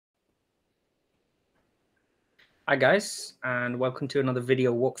Hi guys, and welcome to another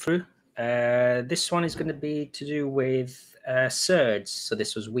video walkthrough. This one is going to be to do with surds. So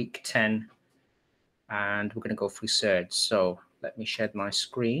this was week 10, and we're going to go through surds. So let me share my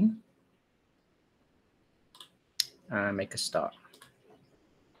screen and make a start.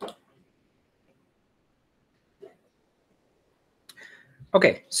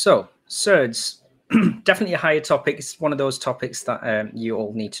 Okay, so surds, definitely a higher topic. It's one of those topics that you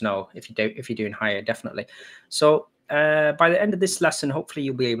all need to know if you're doing higher, definitely. So by the end of this lesson, hopefully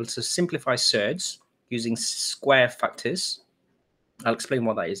you'll be able to simplify surds using square factors. I'll explain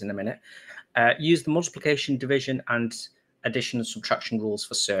what that is in a minute. Use the multiplication, division, and addition and subtraction rules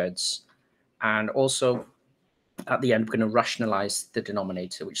for surds. And also, at the end, we're going to rationalize the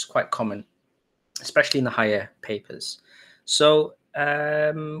denominator, which is quite common, especially in the higher papers. So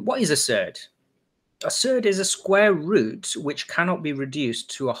what is a surd? A surd is a square root which cannot be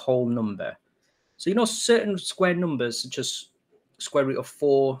reduced to a whole number. So you know certain square numbers, such as square root of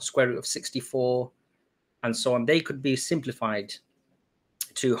 4, square root of 64, and so on, they could be simplified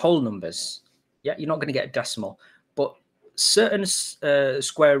to whole numbers. Yeah, you're not going to get a decimal, but certain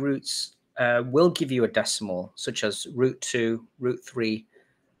square roots will give you a decimal, such as root 2, root 3,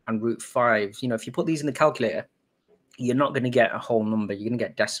 and root 5. You know, if you put these in the calculator, you're not going to get a whole number. You're going to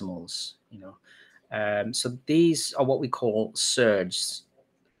get decimals, you know. So these are what we call surds.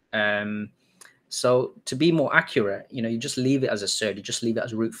 So to be more accurate, you know, you just leave it as a surd. You just leave it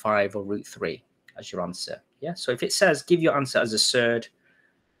as root 5 or root 3 as your answer. Yeah. So if it says give your answer as a surd,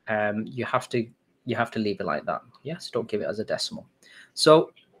 you have to leave it like that. Yes, don't give it as a decimal.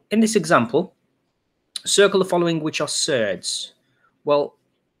 So in this example, circle the following which are surds. Well,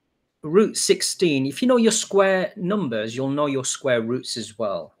 root 16, if you know your square numbers, you'll know your square roots as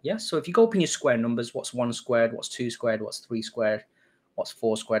well. Yeah, so if you go up in your square numbers, what's 1 squared, what's 2 squared, what's 3 squared, what's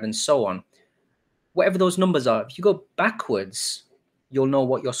 4 squared, and so on. Whatever those numbers are, if you go backwards, you'll know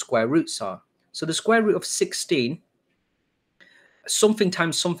what your square roots are. So the square root of 16, something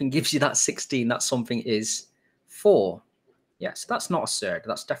times something gives you that 16. That something is 4. Yes, that's not a surd.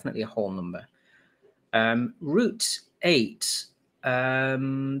 That's definitely a whole number. Root 8,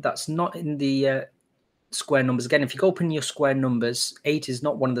 that's not in the square numbers. Again, if you go up in your square numbers, 8 is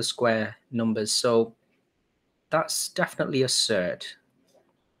not one of the square numbers, so that's definitely a surd.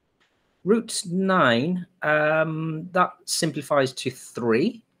 Root 9, that simplifies to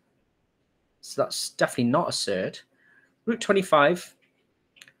 3, so that's definitely not a surd. Root 25,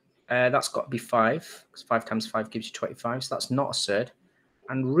 that's got to be 5, because 5 times 5 gives you 25, so that's not a surd.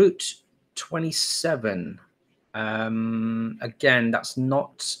 And root 27, again, that's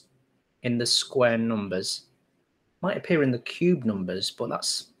not in the square numbers. Might appear in the cube numbers, but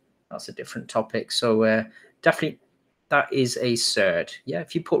that's a different topic. So definitely that is a surd. Yeah,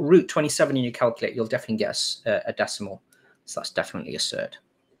 if you put root 27 in your calculator, you'll definitely get a decimal. So that's definitely a surd.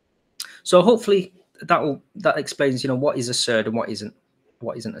 So hopefully that explains, you know, what is a surd and what isn't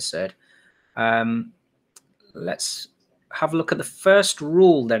a surd. Let's have a look at the first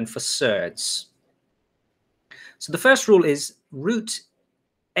rule then for surds. So the first rule is root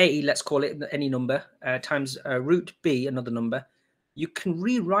A, let's call it any number, times root B, another number. You can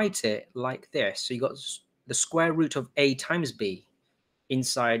rewrite it like this. So you got the square root of A times B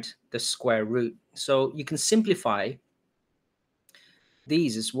inside the square root. So you can simplify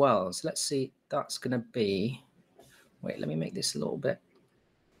these as well. So let's see, that's going to be, wait, let me make this a little bit.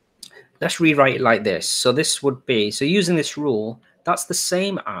 Let's rewrite it like this. So this would be, so using this rule, that's the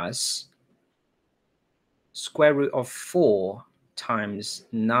same as square root of 4 times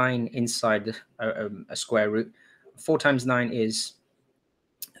 9 inside a square root. 4 times 9 is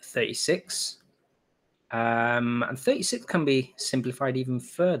 36. And 36 can be simplified even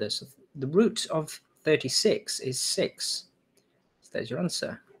further. So the root of 36 is 6. So there's your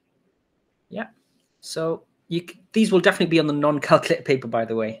answer. Yeah. So these will definitely be on the non-calculator paper, by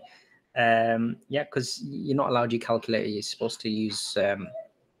the way. Yeah, because you're not allowed your calculator. You're supposed to use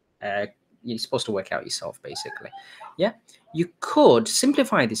you're supposed to work out yourself, basically. Yeah, you could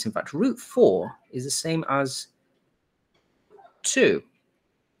simplify this. In fact, root 4 is the same as 2.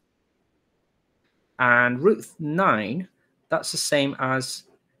 And root 9, that's the same as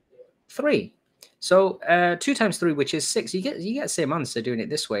 3. So 2 times 3, which is 6, you get the same answer doing it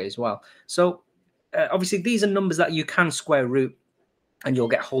this way as well. So obviously, these are numbers that you can square root, and you'll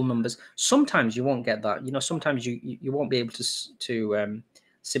get whole numbers. Sometimes you won't get that. You know, sometimes you won't be able to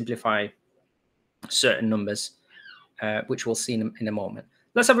simplify certain numbers, which we'll see in a moment.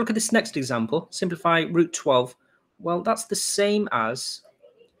 Let's have a look at this next example. Simplify root 12. Well, that's the same as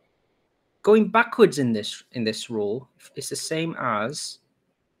going backwards in this rule. It's the same as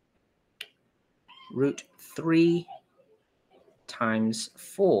root 3 times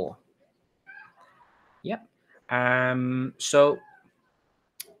 4. Yep. So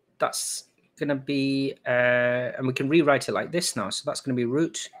that's going to be, and we can rewrite it like this now. So that's going to be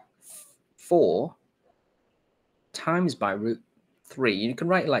root 4 times by root 3. You can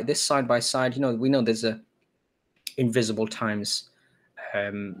write it like this side by side. You know, we know there's a invisible times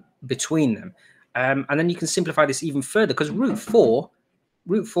between them. And then you can simplify this even further, because root 4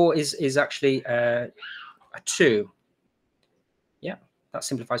 is actually a 2. Yeah, that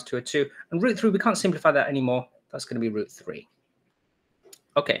simplifies to a 2. And root 3, we can't simplify that anymore. That's going to be root 3.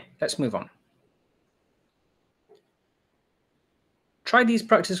 Okay, let's move on. Try these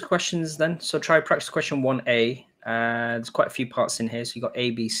practice questions then. So try practice question 1A. There's quite a few parts in here. So you've got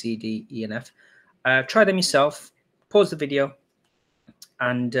A, B, C, D, E, and F. Try them yourself. Pause the video,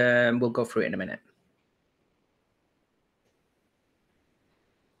 and we'll go through it in a minute.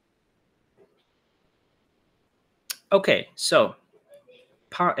 Okay, so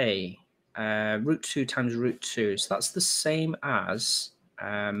part A, root 2 times root 2. So that's the same as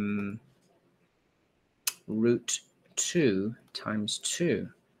root 2 times 2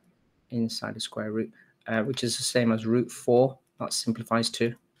 inside the square root, which is the same as root 4. That simplifies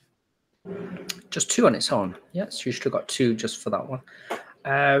to just 2 on its own. Yeah, so you should have got 2 just for that one.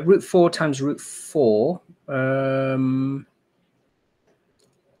 Root 4 times root 4.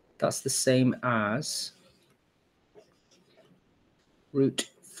 That's the same as root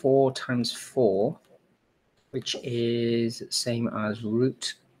 4 times 4, which is the same as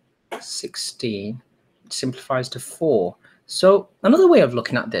root 16. It simplifies to 4. So another way of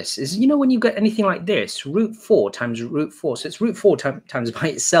looking at this is, you know, when you get anything like this, root 4 times root 4. So it's root 4 times by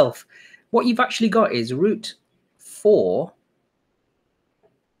itself. What you've actually got is root 4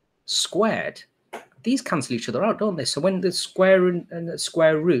 squared. These cancel each other out, don't they? So when the square and the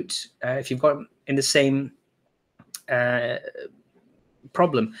square root, if you've got them in the same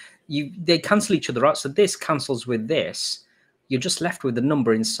problem, they cancel each other out. So this cancels with this. You're just left with the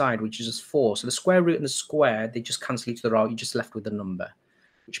number inside, which is just 4. So the square root and the square, they just cancel each other out. You're just left with the number,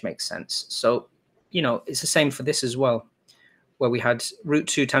 which makes sense. So, you know, it's the same for this as well, where we had root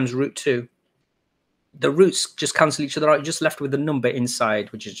 2 times root 2. The roots just cancel each other out. You're just left with the number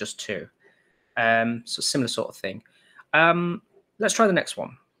inside, which is just 2. So similar sort of thing. Let's try the next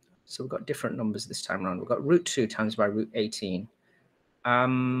one. So we've got different numbers this time around. We've got root 2 times by root 18.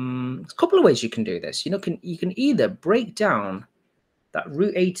 There's a couple of ways you can do this. You know, you can either break down that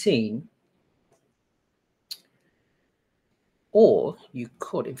root 18, or you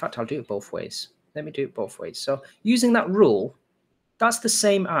could, in fact, I'll do it both ways. Let me do it both ways. So using that rule, that's the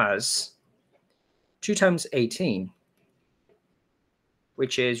same as 2 times 18,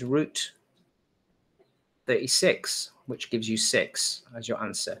 which is root 36, which gives you 6 as your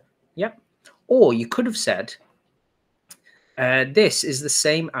answer. Yep. Or you could have said this is the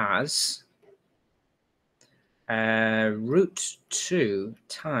same as root 2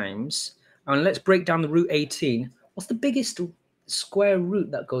 times, and let's break down the root 18. What's the biggest square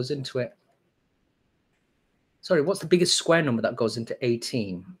root that goes into it? Sorry, what's the biggest square number that goes into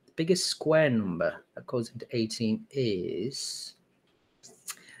 18? The biggest square number that goes into 18 is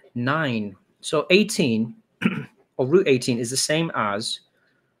 9. So 18, or root 18, is the same as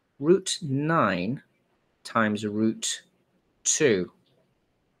root 9 times root 2.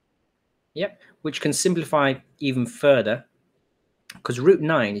 Yep, which can simplify even further, because root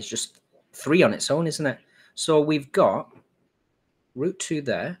 9 is just 3 on its own, isn't it? So we've got root 2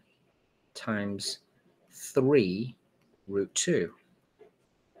 there times 3 root 2.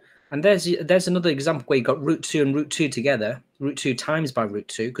 And there's another example where you got root 2 and root 2 together, root 2 times by root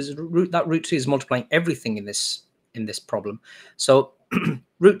 2, because that root 2 is multiplying everything in this problem. So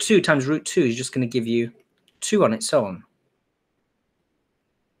root 2 times root 2 is just going to give you 2 on its own.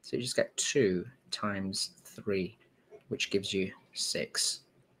 So you just get 2 times 3, which gives you 6.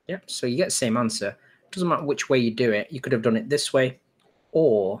 Yep, so you get the same answer. Doesn't matter which way you do it. You could have done it this way,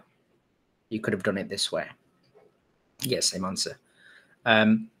 or you could have done it this way. You get the same answer.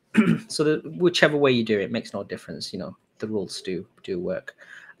 So whichever way you do it makes no difference. You know, the rules do work.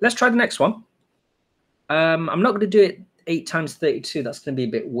 Let's try the next one. I'm not going to do it 8 times 32. That's going to be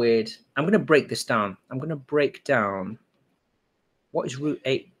a bit weird. I'm going to break this down. I'm going to break down what is root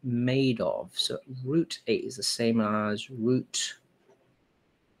 8 made of. So root 8 is the same as root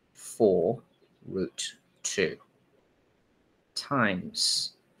 4 root 2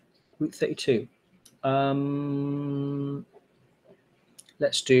 times root 32.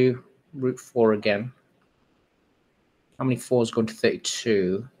 Let's do root 4 again. How many 4s go into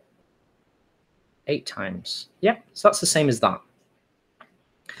 32? 8 times. Yep, so that's the same as that.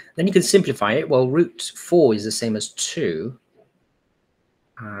 Then you can simplify it. Well, root 4 is the same as 2,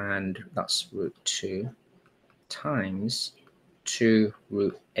 and that's root 2 times 2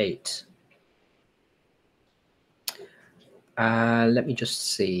 root 8. Let me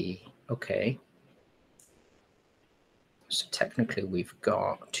just see. Okay. So technically we've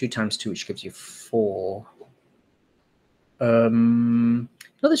got 2 times 2, which gives you 4. No,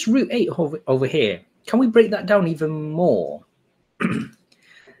 there's root 8 over here. Can we break that down even more?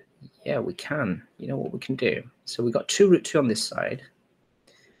 Yeah, we can. You know what we can do? So we've got 2 root 2 on this side.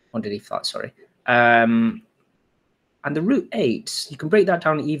 Underneath that, sorry. And the root 8, you can break that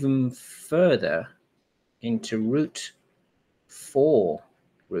down even further into root 4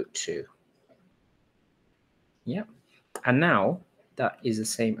 root 2. Yep. And now that is the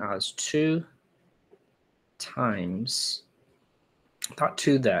same as 2 times that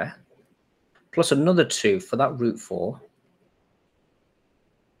 2 there, plus another 2 for that root 4.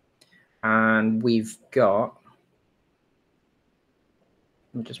 And we've got,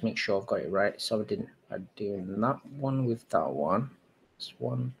 let me just make sure I've got it right. So I'm doing that one with that one. It's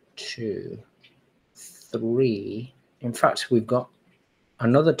 1, 2, 3. In fact, we've got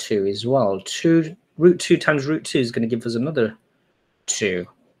another 2 as well. Root 2 times root 2 is going to give us another 2.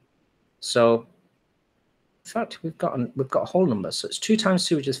 So in fact, we've got a whole number. So it's 2 times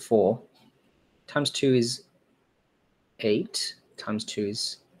 2, which is 4, times 2 is 8, times 2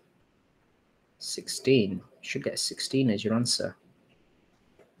 is 16. You should get 16 as your answer.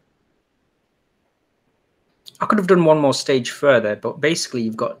 I could have done one more stage further, but basically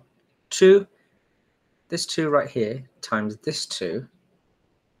you've got this 2 right here times this 2.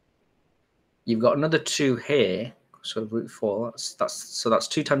 You've got another 2 here, so root 4. That's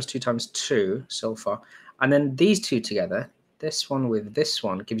 2 times 2 times 2 so far. And then these 2 together, this one with this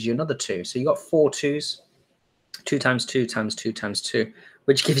one, gives you another 2. So you got 4 2's, 2 times 2 times 2 times 2,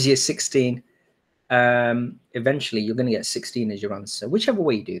 which gives you 16. Eventually, you're going to get 16 as your answer. Whichever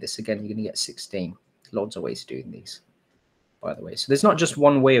way you do this, again, you're going to get 16. Loads of ways of doing these, by the way. So there's not just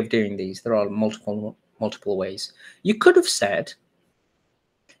one way of doing these. There are multiple ways. You could have said,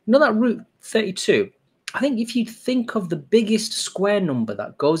 you know that root 32? I think if you think of the biggest square number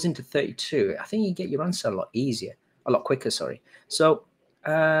that goes into 32, I think you get your answer a lot quicker, sorry. So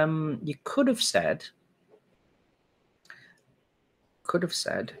you could have said,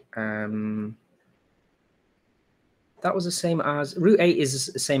 that was the same as, root 8 is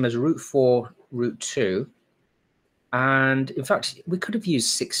the same as root 4 root 2. And in fact, we could have used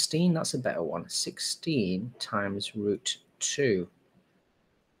 16. That's a better one. 16 times root 2.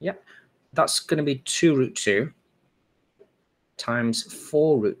 Yep. That's going to be 2 root 2 times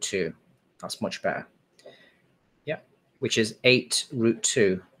 4 root 2. That's much better. Yep. Which is 8 root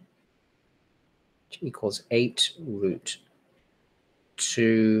 2. Which equals 8 root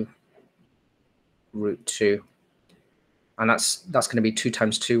 2 root 2. And that's going to be 2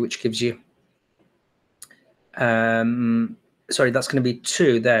 times 2, which gives you, sorry, that's going to be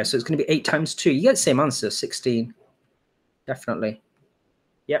 2 there. So it's going to be 8 times 2. You get the same answer, 16. Definitely.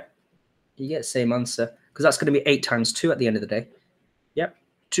 Yep. You get the same answer because that's going to be 8 times 2 at the end of the day. Yep.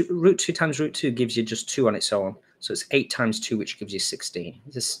 Root 2 times root 2 gives you just 2 on its own. So it's 8 times 2, which gives you 16.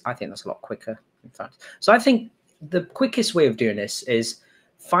 I think that's a lot quicker, in fact. So I think the quickest way of doing this is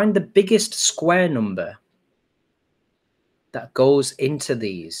find the biggest square number that goes into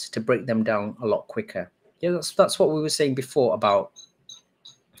these to break them down a lot quicker. Yeah, that's what we were saying before about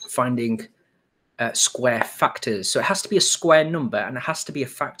finding square factors. So it has to be a square number and it has to be a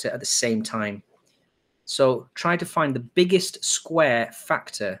factor at the same time. So try to find the biggest square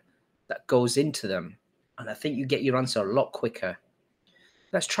factor that goes into them. And I think you get your answer a lot quicker.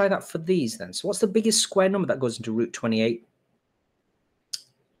 Let's try that for these then. So what's the biggest square number that goes into root 28?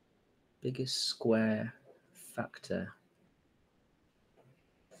 Biggest square factor.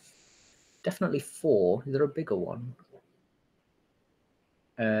 Definitely 4. Is there a bigger one?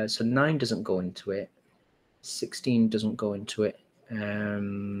 So 9 doesn't go into it. 16 doesn't go into it.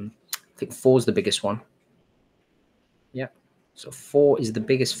 I think 4 is the biggest one. Yeah. So 4 is the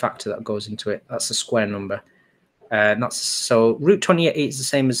biggest factor that goes into it. That's a square number. So root 28 is the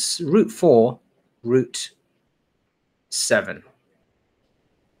same as root 4 root 7.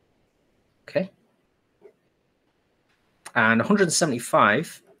 Okay. And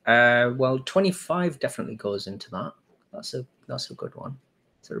 175. Well, 25 definitely goes into that. That's a good one.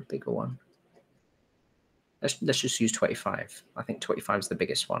 Is there a bigger one? Let's just use 25. I think 25 is the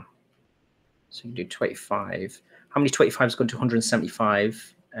biggest one. So you do 25. How many 25s go into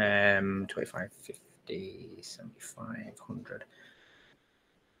 175? 25, 50, 75, 100,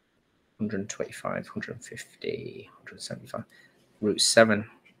 125, 150, 175. Root 7.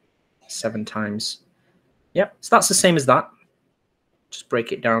 7 times. Yep, so that's the same as that. Just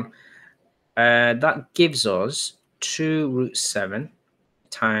break it down. That gives us 2 root 7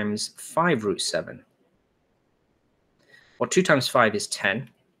 times 5 root 7. Well, 2 times 5 is 10.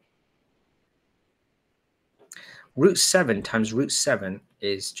 Root 7 times root 7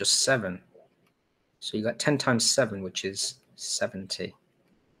 is just 7. So you got 10 times 7, which is 70.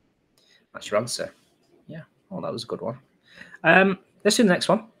 That's your answer. Yeah. Oh, that was a good one. Let's do the next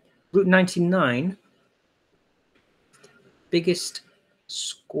one. Root 99. Biggest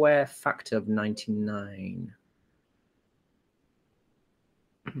square factor of 99.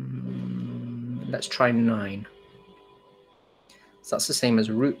 Let's try 9. So that's the same as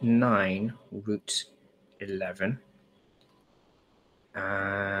root 9, root 11.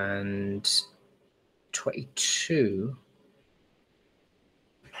 And 22.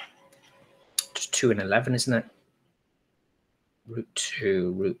 Just 2 and 11, isn't it? Root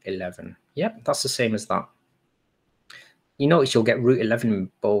 2, root 11. Yep, that's the same as that. You notice you'll get root 11 in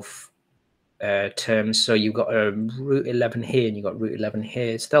both terms. So you've got a root 11 here and you've got root 11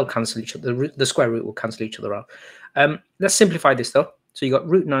 here. So they'll cancel each other. The square root will cancel each other out. Let's simplify this though. So you got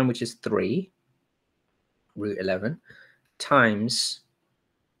root 9, which is 3, root 11, times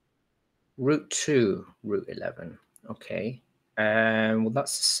root 2, root 11. Okay. Well,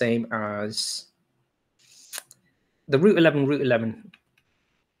 that's the same as the root 11,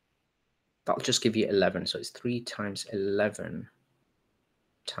 that'll just give you 11. So it's 3 times 11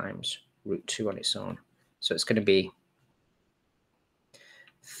 times root 2 on its own. So it's going to be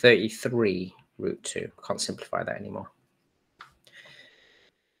 33 root 2. Can't simplify that anymore.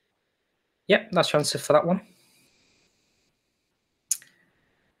 Yep, that's your answer for that one.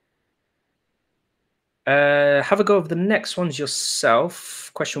 Have a go over the next ones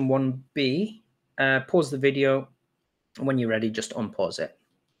yourself. Question 1b. Pause the video. When you're ready, just unpause it.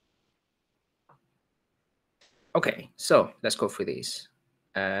 Okay, so let's go through these.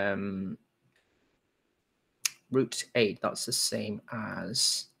 Root 8, that's the same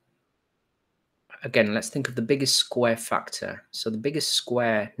as, again, let's think of the biggest square factor. So the biggest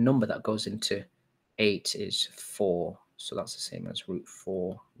square number that goes into 8 is 4. So that's the same as root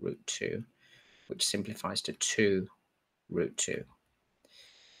 4, root 2, which simplifies to 2 root 2.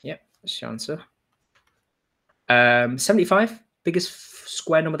 Yep, that's your answer. 75, biggest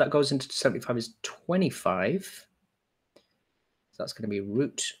square number that goes into 75 is 25. So that's going to be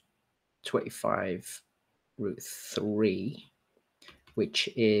root 25 root 3, which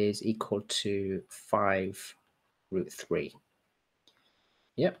is equal to 5 root 3.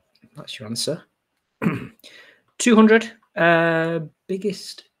 Yep, that's your answer. 200,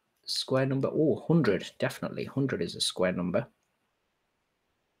 biggest square number. Oh, 100, definitely. 100 is a square number.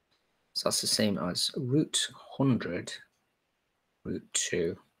 So that's the same as root 100 root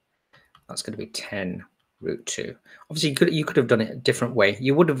 2. That's going to be 10 root 2. Obviously, you could have done it a different way.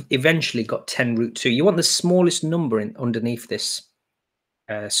 You would have eventually got 10 root 2. You want the smallest number underneath this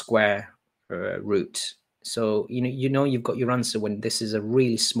square root. So you know you've got your answer when this is a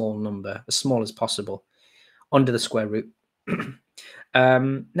really small number, as small as possible, under the square root.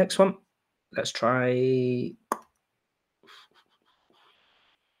 Next one, let's try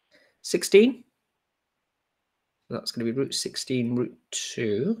 16. That's going to be root 16 root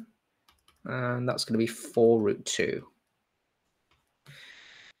 2. And that's going to be 4 root 2.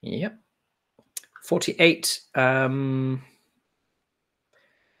 Yep. 48. 4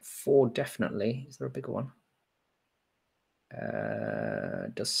 definitely. Is there a bigger one?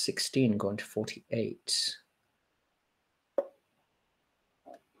 Does 16 go into 48?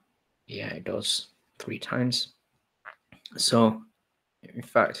 Yeah, it does. 3 times. So, in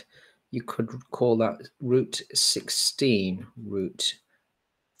fact, you could call that root 16 root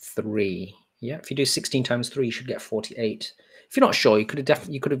 3. Yeah, if you do 16 times 3, you should get 48. If you're not sure, you could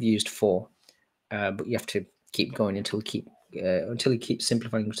have used 4, but you have to keep going until you keep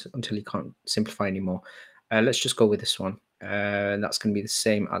simplifying until you can't simplify anymore. Let's just go with this one. That's going to be the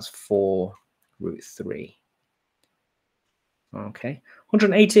same as 4 root 3. Okay,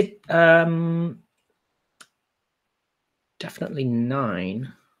 180. Definitely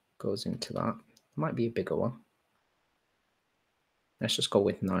 9 goes into that. Might be a bigger one. Let's just go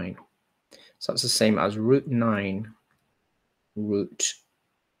with 9. So that's the same as root 9 root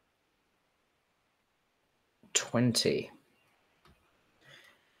 20.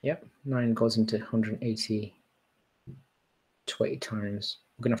 Yep, 9 goes into 180 20 times.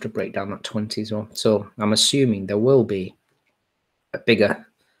 We're going to have to break down that 20 as well. So I'm assuming there will be a bigger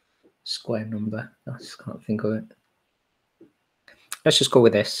square number. I just can't think of it. Let's just go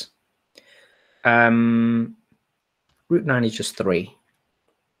with this. Root 9 is just 3.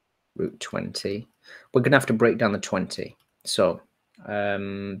 root 20. We're going to have to break down the 20. So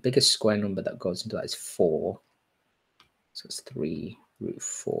biggest square number that goes into that is 4. So it's 3 root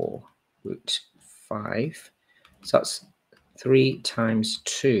 4 root 5. So that's 3 times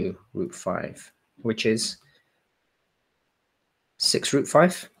 2 root 5, which is 6 root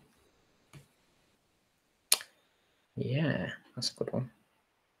 5. Yeah, that's a good one.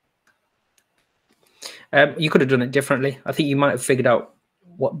 You could have done it differently. I think you might have figured out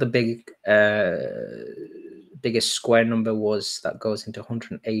what the biggest square number was that goes into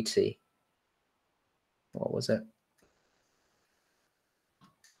 180. What was it?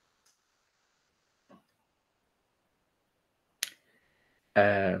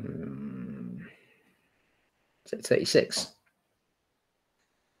 Is it 36?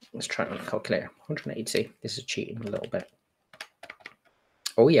 Let's try it on a calculator. 180. This is cheating a little bit.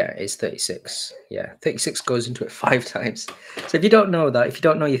 Oh yeah, it's 36. Yeah, 36 goes into it 5 times. So if you don't know that, if you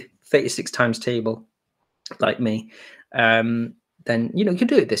don't know your 36 times table, like me, then you can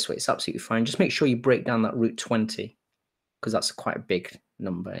do it this way. It's absolutely fine. Just make sure you break down that root 20, because that's quite a big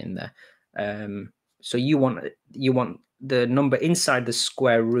number in there. So you want the number inside the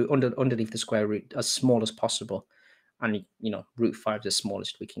square root, underneath the square root, as small as possible, and root 5 is the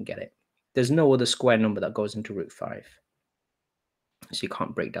smallest we can get it. There's no other square number that goes into root 5, so you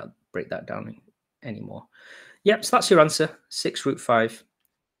can't break that down anymore. Yep, so that's your answer. 6 root 5.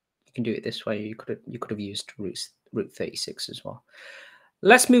 You can do it this way. You could have used root 36 as well.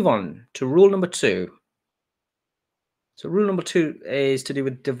 Let's move on to rule number 2. So rule number 2 is to do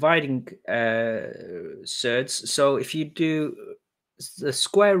with dividing surds. So if you do the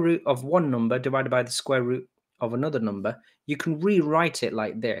square root of one number divided by the square root of another number, you can rewrite it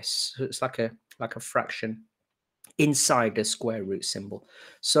like this. So it's like a fraction inside the square root symbol.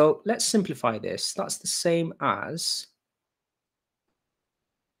 So let's simplify this. That's the same as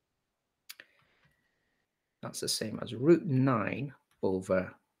root 9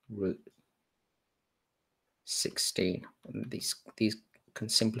 over root 16. And these can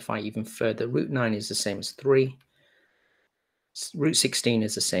simplify even further. Root 9 is the same as 3. Root 16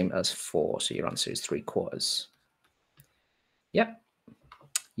 is the same as 4. So your answer is 3/4. Yep,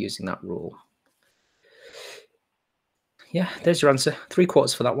 using that rule. Yeah, there's your answer.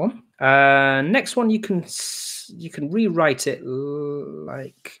 3/4 for that one. Next one, you can rewrite it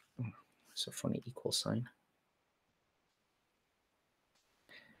like, it's a funny equal sign.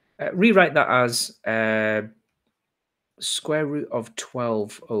 Rewrite that as square root of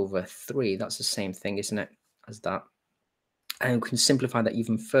 12 over 3. That's the same thing, isn't it, as that? And we can simplify that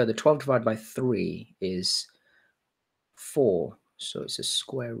even further. 12 divided by 3 is 4. So it's a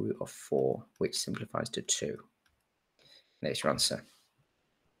square root of 4, which simplifies to 2. There's your answer.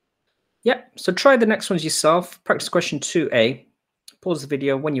 Yep, so try the next ones yourself. Practice question 2A. Pause the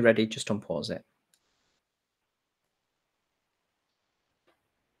video. When you're ready, just unpause it.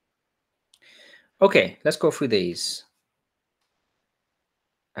 Okay, let's go through these.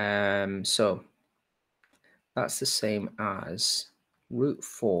 So that's the same as root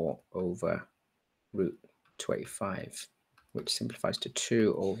 4 over root 25, which simplifies to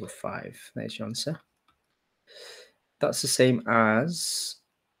 2 over 5. There's your answer. That's the same as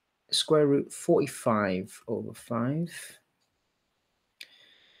square root 45 over 5.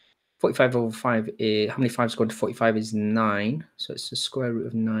 45 over 5 is, how many 5s go into 45 is 9. So it's the square root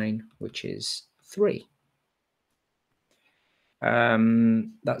of 9, which is 3.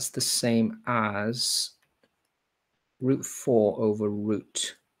 That's the same as root 4 over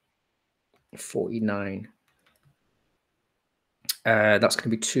root 49. That's going to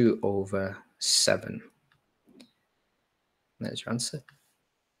be 2 over 7. There's your answer.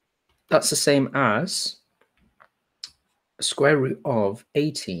 That's the same as square root of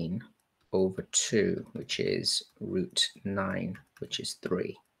 18 over 2, which is root 9, which is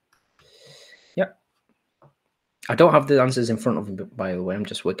 3. Yep. I don't have the answers in front of me, by the way. I'm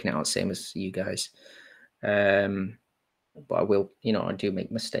just working it out, same as you guys. But I will, I do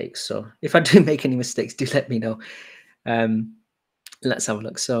make mistakes. So if I do make any mistakes, do let me know. Let's have a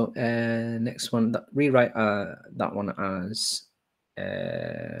look. So next one, rewrite that one as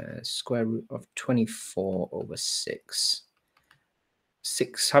square root of 24 over 6.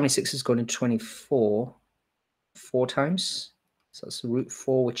 6. How many 6s going into 24? 4 times. So that's root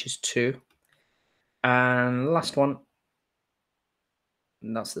 4, which is 2. And last one,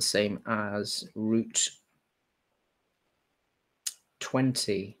 that's the same as root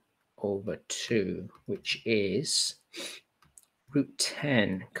 20 over 2, which is root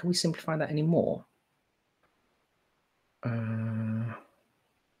 10. Can we simplify that anymore?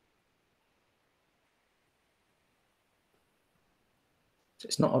 So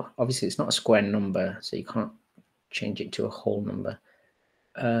it's not, obviously it's not a square number, so you can't change it to a whole number.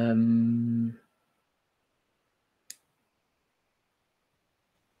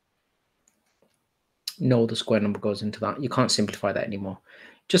 No, the square number goes into that. You can't simplify that anymore.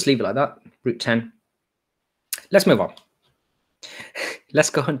 Just leave it like that, root 10. Let's move on. Let's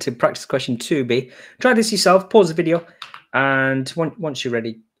go on to practice question 2b. Try this yourself, pause the video, and once you're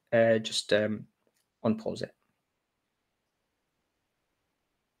ready, just unpause it.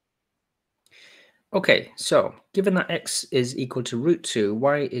 Okay, so given that x is equal to root 2,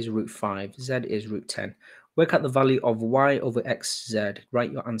 y is root 5, z is root 10. Work out the value of y over x, z.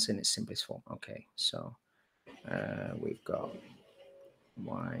 Write your answer in its simplest form. Okay, so we've got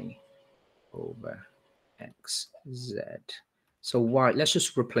y over x, z. So y, let's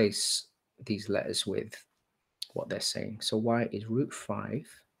just replace these letters with what they're saying. So y is root 5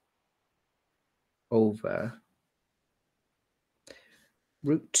 over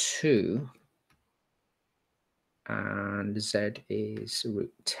root 2, and z is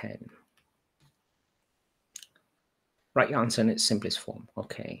root 10. Write your answer in its simplest form.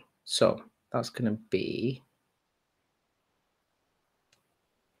 Okay, so that's going to be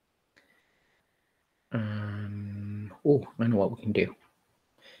oh, I know what we can do. You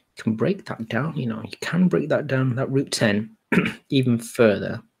can break that down, you know, you can break that down, that root 10, even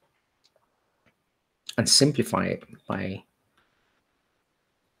further, and simplify it by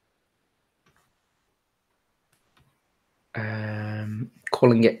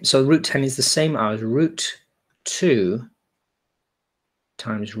calling it, so root 10 is the same as root 2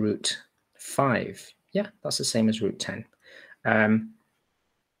 times root 5. Yeah, that's the same as root 10.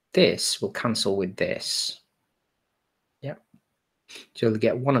 This will cancel with this. Yeah, so you'll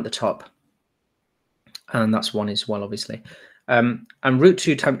get 1 at the top, and that's 1 as well, obviously. And root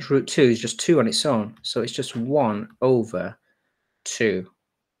 2 times root 2 is just 2 on its own, so it's just 1 over 2.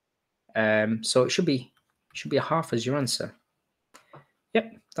 So it should be a half as your answer.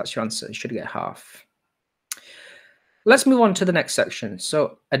 Yep, that's your answer. You should get half. Let's move on to the next section.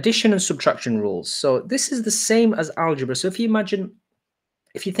 So addition and subtraction rules. So this is the same as algebra. So if you imagine,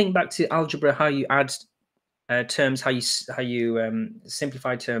 if you think back to algebra, how you add terms, how you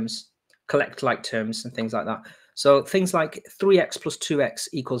simplify terms, collect like terms, and things like that. So things like 3x plus 2x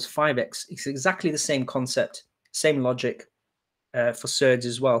equals 5x. It's exactly the same concept, same logic for surds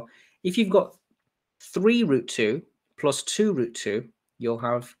as well. If you've got 3 root 2 plus 2 root 2, you'll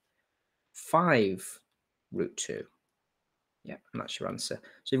have 5 root 2. Yeah, and that's your answer.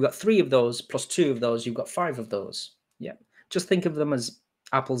 So you've got 3 of those plus 2 of those, you've got 5 of those. Yeah, just think of them as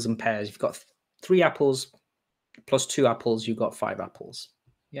apples and pears. You've got 3 apples plus 2 apples, you've got 5 apples.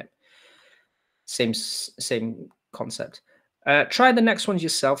 Yeah, same concept. Try the next ones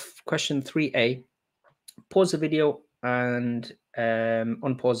yourself. Question 3a. Pause the video and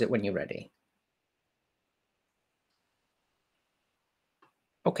unpause it when you're ready.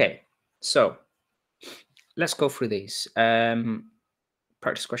 Okay, so let's go through these.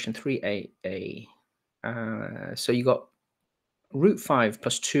 Practice question 3a. So you got root 5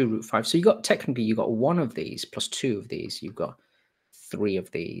 plus 2 root 5. So you got, technically, you got 1 of these plus 2 of these. You've got 3 of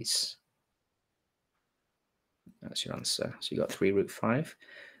these. That's your answer. So you got 3 root 5.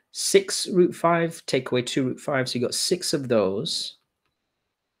 6 root 5, take away 2 root 5. So you got 6 of those.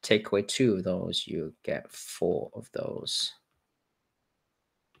 Take away 2 of those, you get 4 of those.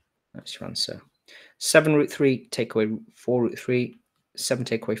 That's your answer. 7 root 3, take away 4 root 3. 7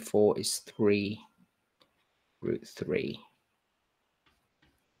 take away 4 is 3 root 3.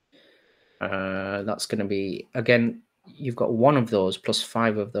 That's going to be, again, you've got 1 of those plus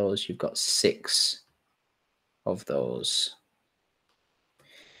 5 of those. You've got 6 of those.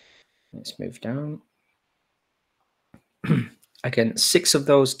 Let's move down. Again, 6 of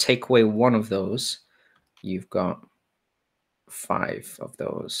those, take away 1 of those. You've got 5 of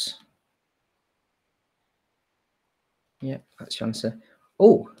those. Yeah, that's your answer.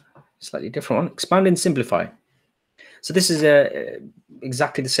 Oh, slightly different one. Expand and simplify. So this is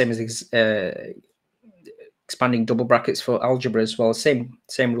exactly the same as expanding double brackets for algebra as well. Same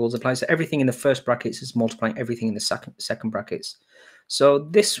rules apply. So everything in the first brackets is multiplying everything in the second brackets. So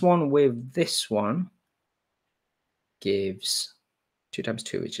this one with this one gives 2 times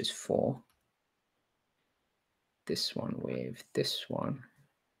 2, which is 4. This one with this one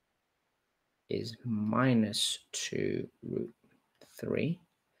is minus 2 root 3.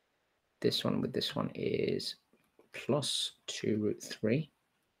 This one with this one is plus 2 root 3.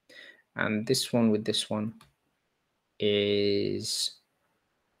 And this one with this one is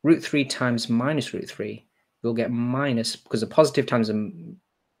root 3 times minus root 3. We'll get minus, because a positive times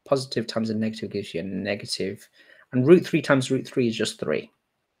a negative gives you a negative. And root 3 times root 3 is just 3.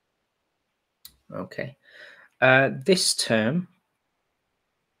 Okay. This term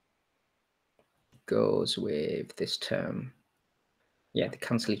goes with this term. Yeah, they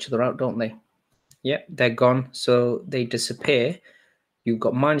cancel each other out, don't they? Yeah, they're gone. So they disappear. You've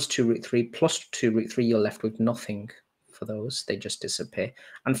got minus 2 root 3 plus 2 root 3. You're left with nothing for those. They just disappear.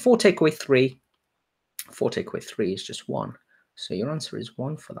 And 4 take away 3. 4 take away 3 is just 1. So your answer is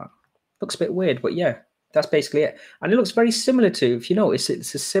 1 for that. Looks a bit weird, but yeah, that's basically it. And it looks very similar to, if you notice,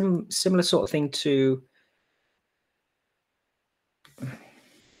 it's a similar sort of thing to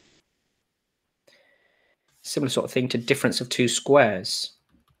difference of two squares.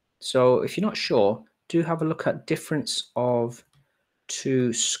 So if you're not sure, do have a look at difference of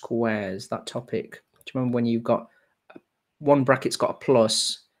two squares, that topic. Do you remember when you've got one bracket's got a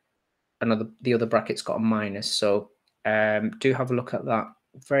plus, the other bracket's got a minus? So do have a look at that.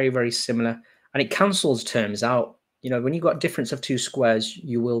 Very, very similar. And it cancels terms out. You know, when you've got difference of two squares,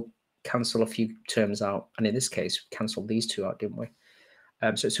 you will cancel a few terms out. And in this case, we cancelled these two out, didn't we?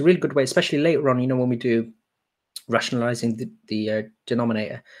 So it's a really good way, especially later on, you know, when we do rationalizing the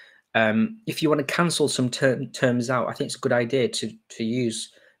denominator. If you want to cancel some terms out, I think it's a good idea to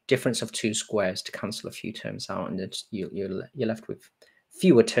use difference of two squares to cancel a few terms out, and it's, you're left with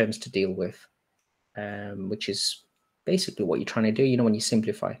fewer terms to deal with, which is basically what you're trying to do, you know, when you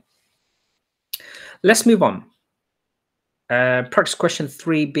simplify. Let's move on. Practice question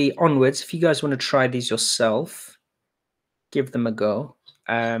 3B onwards. If you guys want to try these yourself, give them a go.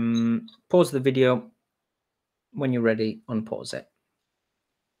 Pause the video. When you're ready, unpause it.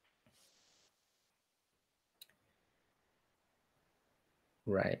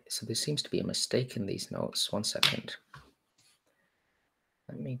 Right, so there seems to be a mistake in these notes. 1 second.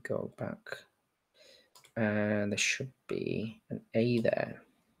 Let me go back. There should be an A there.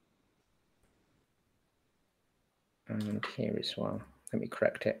 And here as well. Let me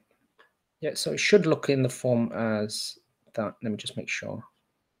correct it. Yeah, so it should look in the form as that. Let me just make sure.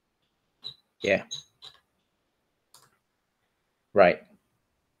 Yeah. Right.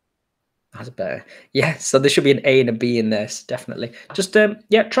 That's better. Yeah, so there should be an A and a B in this, definitely. Just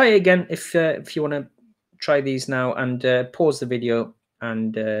yeah, try it again if you want to try these now, and pause the video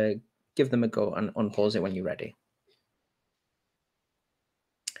and give them a go and unpause it when you're ready.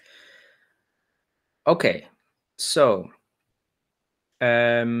 Okay, so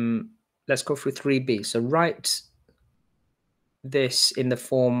let's go through 3B. So write this in the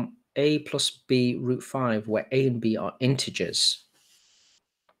form a plus b root 5, where a and b are integers.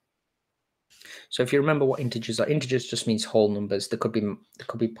 So if you remember what integers are, integers just means whole numbers. They could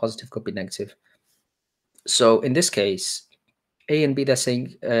be positive, could be negative. So in this case, a and b, they're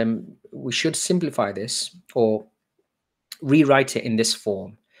saying we should simplify this or rewrite it in this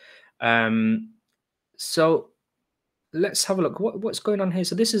form. So let's have a look. What's going on here?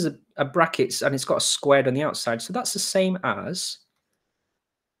 So this is a brackets, and it's got a squared on the outside. So that's the same as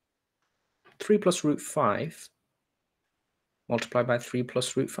 3 plus root 5 multiplied by 3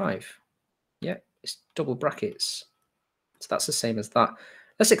 plus root 5. Yeah, it's double brackets. So that's the same as that.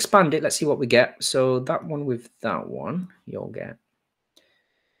 Let's expand it. Let's see what we get. So that one with that one, you'll get, in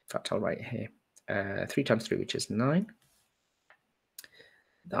fact, I'll write here, 3 times 3, which is 9.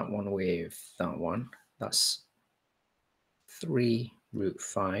 That one with that one, that's 3 root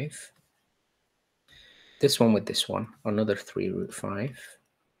 5. This one with this one, another 3 root 5.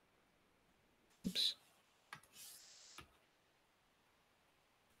 Oops.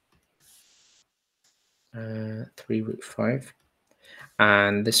 Uh, 3 root 5.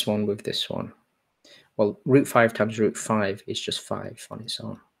 And this one with this one. Well, root 5 times root 5 is just 5 on its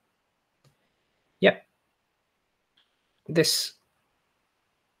own. Yep. This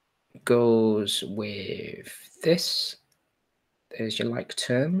goes with this. There's your like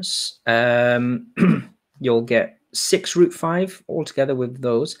terms. You'll get 6 root 5 altogether with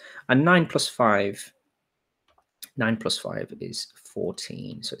those. And 9 plus 5. 9 plus 5 is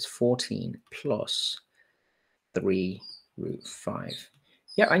 14. So it's 14 plus 3 root 5.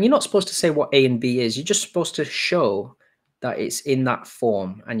 Yeah, and you're not supposed to say what A and B is. You're just supposed to show that it's in that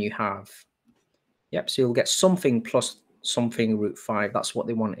form, and you have. Yep, so you'll get something plus something root 5. That's what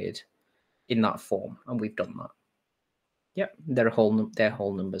they wanted in that form, and we've done that. Yep, they're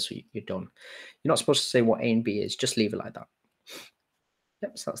whole numbers, so you're done. You're not supposed to say what A and B is. Just leave it like that.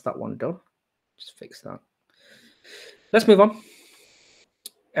 Yep, so that's that one done. Just fix that. Let's move on.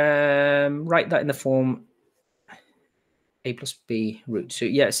 Write that in the form A plus B root 2.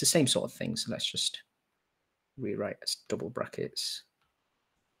 Yeah, it's the same sort of thing, so let's just rewrite as double brackets.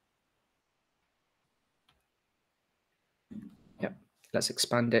 Yep, let's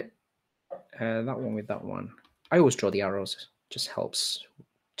expand it. That one with that one. I always draw the arrows, just helps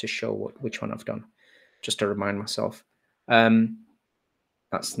to show which one I've done, just to remind myself.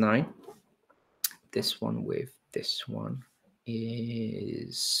 That's 9. This one with this one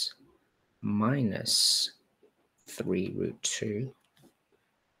is minus 3 root 2.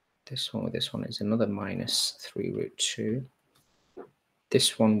 This one with this one is another minus 3 root 2.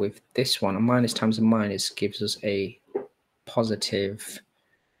 This one with this one, a minus times a minus gives us a positive.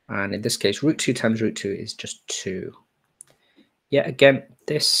 And in this case, root 2 times root 2 is just 2. Yeah, again,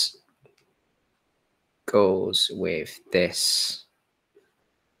 this goes with this.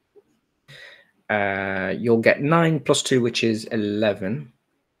 You'll get 9 plus 2, which is 11.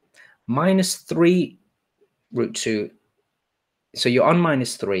 Minus 3 root 2. So you're on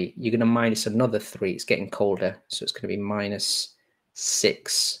minus 3. You're going to minus another 3. It's getting colder. So it's going to be minus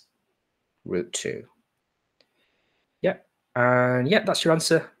 6 root 2. Yeah. And yeah, that's your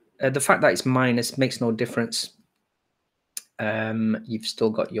answer. The fact that it's minus makes no difference. You've still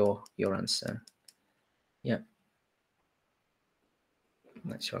got your answer. Yeah.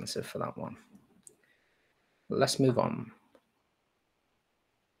 That's your answer for that one. Let's move on.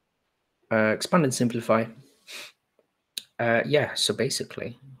 Expand and simplify. Yeah, so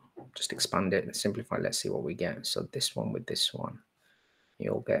basically, just expand it and simplify. Let's see what we get. So this one with this one,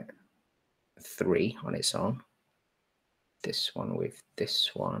 you'll get 3 on its own. This one with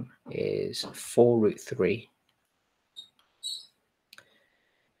this one is 4 root 3.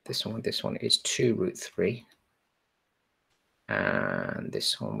 This one with this one is 2 root 3. And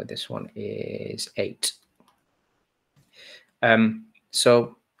this one with this one is 8.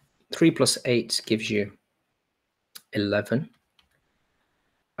 So 3 plus 8 gives you 11.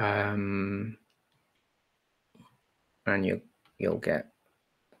 And you'll get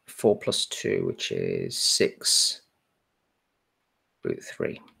 4 plus 2, which is 6 root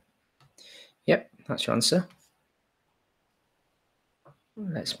 3. Yep, that's your answer.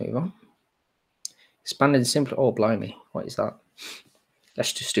 Let's move on. Expand and simplify. Oh, blimey, what is that?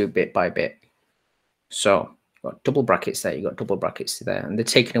 Let's just do bit by bit. So you've got double brackets there, you've got double brackets there, and they're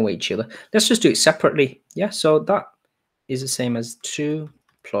taking away each other. Let's just do it separately. Yeah, so that is the same as 2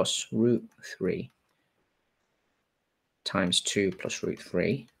 plus root 3 times 2 plus root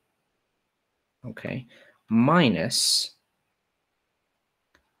 3. Okay, minus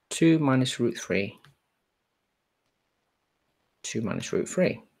 2 minus root 3. 2 minus root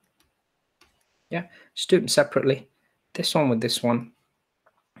 3. Yeah, just do them separately. This one with this one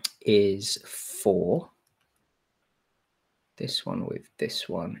is 4. This one with this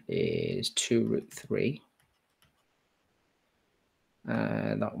one is 2 root 3.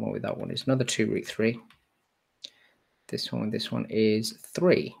 That one with that one is another 2 root 3. This one with this one is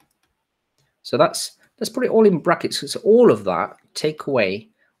 3. So let's put it all in brackets. So all of that, take away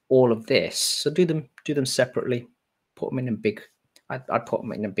all of this. So do them separately. Put them in a big. I'd put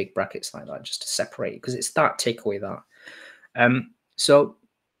them in a big brackets like that just to separate, because it's that, take away that. So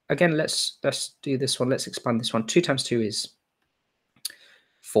again, let's do this one. Let's expand this one. 2 times 2 is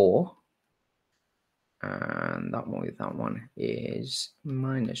 4. And that one with that one is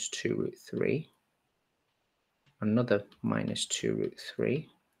minus 2 root 3. Another minus 2 root 3.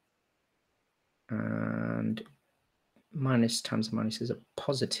 And minus times minus is a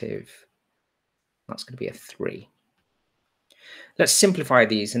positive. That's going to be a 3. Let's simplify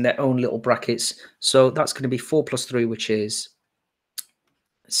these in their own little brackets. So that's going to be 4 plus 3, which is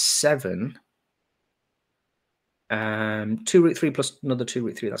 7. 2 root 3 plus another 2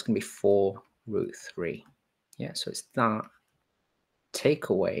 root 3, that's going to be 4 root 3. Yeah, so it's that. Take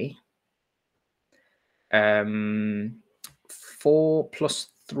away 4 plus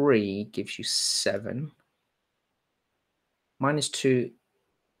 3 gives you 7. Minus 2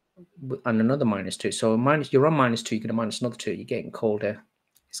 and another minus 2. So you're on minus 2, you're going to minus another 2. You're getting colder.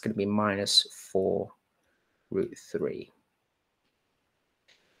 It's going to be minus 4 root 3.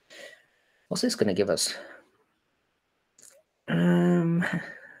 What's this going to give us? 7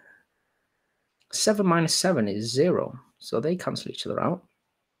 minus 7 is 0. So they cancel each other out.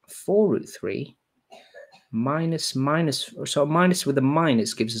 4 root 3 minus, so minus with a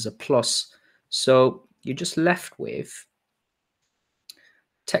minus gives us a plus. So you're just left with,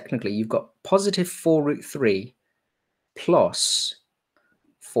 technically, you've got positive 4 root 3 plus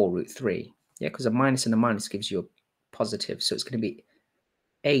 4 root 3. Yeah, because a minus and a minus gives you a positive. So it's going to be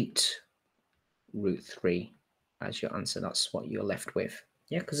 8 root 3 as your answer. That's what you're left with.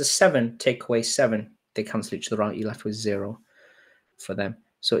 Yeah, because a 7, take away 7, they cancel each other out. You're left with 0 for them.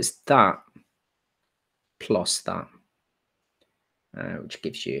 So it's that plus that, which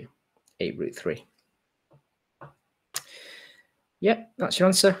gives you 8 root 3. Yeah, that's your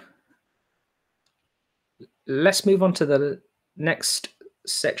answer. let's move on to the next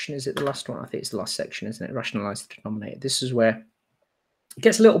section. Is it the last one? I think it's the last section, isn't it? Rationalize the denominator. This is where it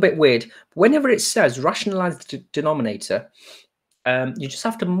gets a little bit weird. Whenever it says rationalize the denominator, you just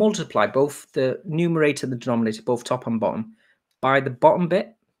have to multiply both the numerator and the denominator, both top and bottom, by the bottom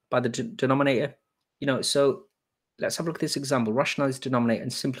bit, by the denominator. You know, so let's have a look at this example. Rationalize the denominator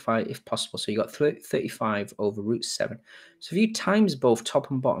and simplify if possible. So you got 35 over root 7. So if you times both top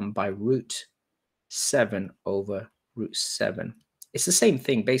and bottom by root 7 over root 7, it's the same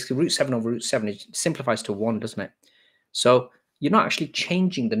thing. Basically, root 7 over root 7, it simplifies to 1, doesn't it? So you're not actually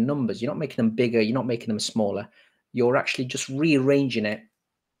changing the numbers. You're not making them bigger. You're not making them smaller. You're actually just rearranging it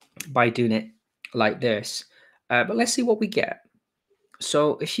by doing it like this. But let's see what we get.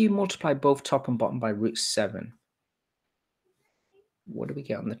 So if you multiply both top and bottom by root 7, what do we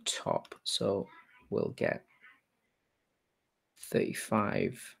get on the top? So we'll get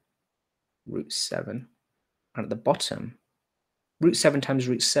 35 root 7. And at the bottom, root 7 times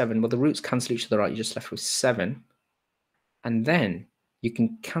root 7, well, the roots cancel each other out. You're just left with 7. And then you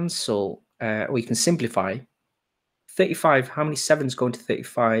can cancel, or you can simplify. 35, how many 7s go into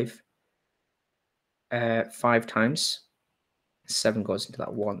 35? 5 times. 7 goes into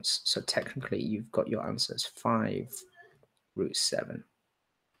that once. So technically, you've got your answers 5 root 7.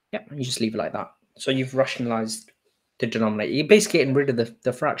 Yeah, and you just leave it like that. So you've rationalized the denominator. You're basically getting rid of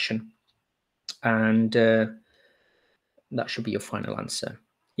the fraction. And that should be your final answer.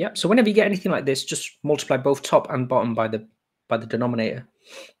 Yeah, so whenever you get anything like this, just multiply both top and bottom by the denominator.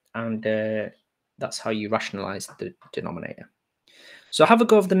 And that's how you rationalize the denominator. So have a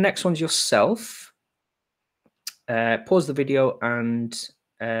go of the next ones yourself. Pause the video and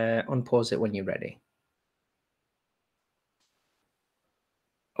unpause it when you're ready.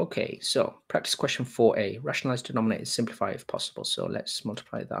 Okay, so practice question 4a. Rationalize denominator, simplify if possible. So let's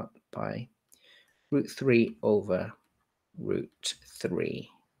multiply that by root 3 over root 3.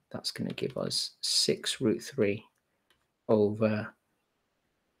 That's going to give us 6 root 3 over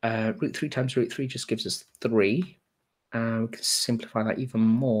root 3 times root 3 just gives us 3. And we can simplify that even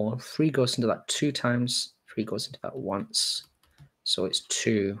more. 3 goes into that 2 times, 3 goes into that once. So it's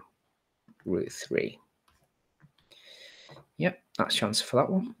 2 root 3. Yep, that's your answer for that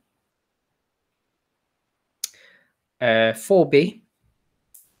one. 4b,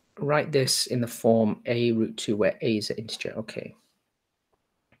 write this in the form a root 2 where a is an integer. Okay.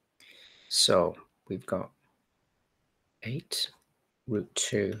 So we've got 8 root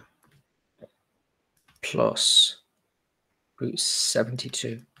 2 plus root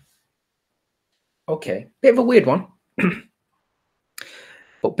 72. Okay, bit of a weird one.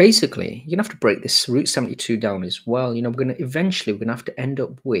 But basically, you're going to have to break this root 72 down as well. You know, we're going to have to end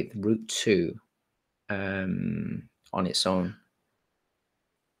up with root 2 on its own,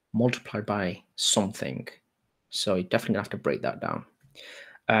 multiplied by something. So you're definitely going to have to break that down.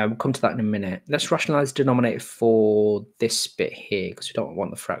 We'll come to that in a minute. Let's rationalize the denominator for this bit here, because we don't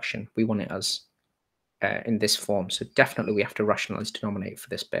want the fraction. We want it as in this form. So definitely we have to rationalize denominator for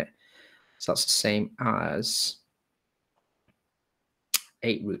this bit. So that's the same as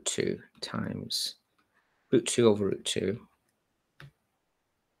 8 root 2 times root 2 over root 2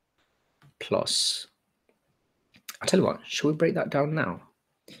 plus, I'll tell you what, should we break that down now?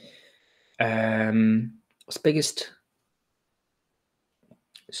 What's the biggest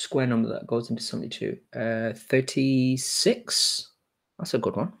square number that goes into 72? 36. That's a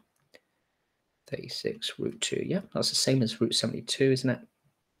good one. 36 root 2. Yeah, that's the same as root 72, isn't it?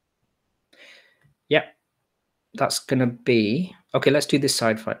 Yeah, that's going to be, okay, let's do this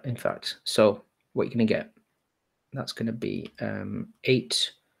side, in fact. So what you're going to get, that's going to be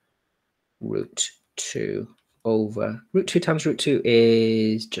 8 root 2 over root 2 times root 2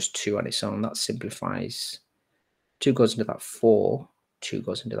 is just 2 on its own. That simplifies. 2 goes into that 4. 2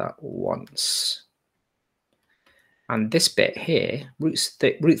 goes into that once. And this bit here, root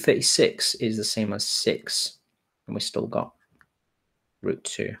 36 is the same as 6. And we still got root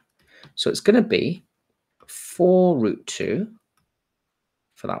 2. So it's going to be 4 root 2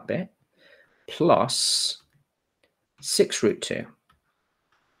 for that bit plus 6 root 2.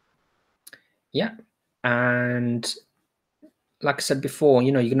 Yeah. And like I said before,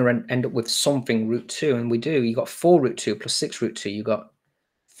 you know, you're going to end up with something root 2. And we do. You got 4 root 2 plus 6 root 2. You got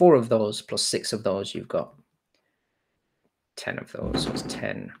 4 of those plus 6 of those. You've got 10 of those. So it's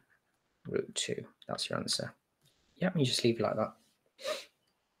 10 root 2. That's your answer. Yeah, you just leave it like that.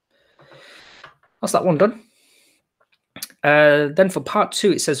 That's that one done. Then for part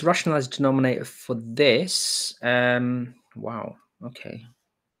 2, it says rationalize denominator for this. Wow. Okay.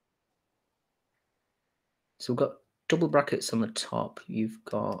 So we've got double brackets on the top. You've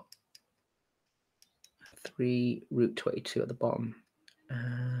got 3 root 22 at the bottom.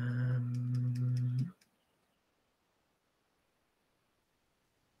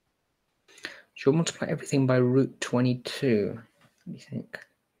 Should we multiply everything by root 22? What do you think?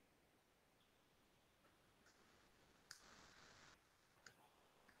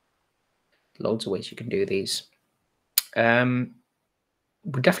 Loads of ways you can do these. We're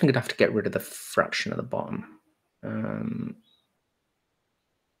definitely going to have to get rid of the fraction at the bottom.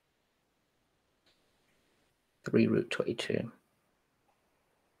 3 root 22.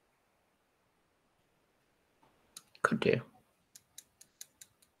 Could do.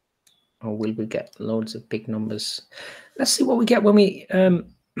 Or will we get loads of big numbers? Let's see what we get when we...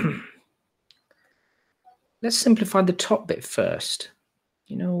 let's simplify the top bit first.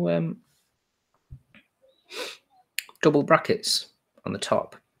 You know, double brackets on the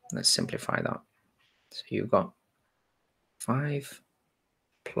top. Let's simplify that. So you've got 5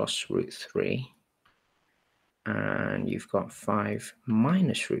 plus root 3. And you've got 5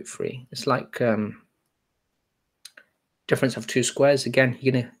 minus root 3. It's like difference of two squares. Again,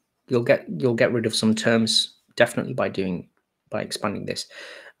 you'll get rid of some terms definitely by expanding this.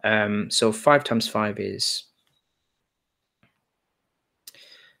 So 5 times 5 is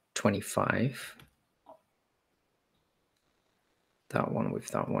 25. That one with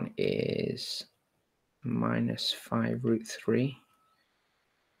that one is minus 5 root 3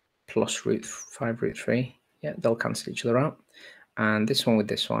 plus 5 root 3. Yeah, they'll cancel each other out. And this one with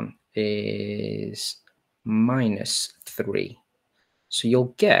this one is minus 3. So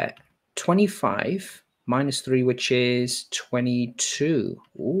you'll get 25 minus 3, which is 22.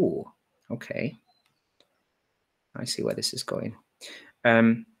 Ooh, okay. I see where this is going.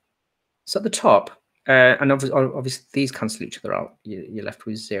 So at the top, and obviously these cancel each other out. You're left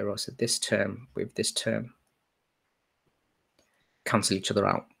with 0. So this term with this term cancel each other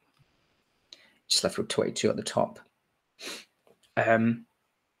out. Just left with 22 at the top.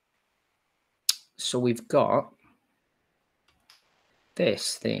 So we've got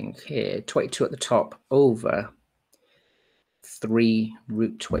this thing here, 22 at the top over 3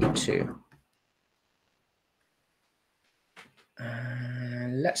 root 22.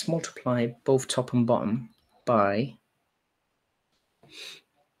 Let's multiply both top and bottom by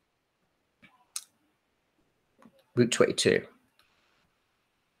root 22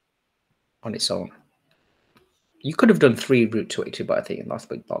 on its own. You could have done 3 root 22, but I think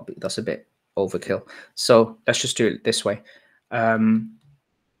that's a bit overkill. So let's just do it this way.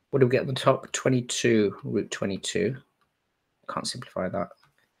 What do we get at the top? 22 root 22. Can't simplify that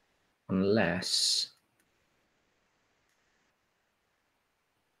unless...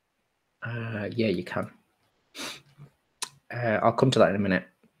 yeah, you can. I'll come to that in a minute.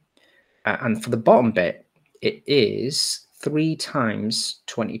 And for the bottom bit, it is 3 times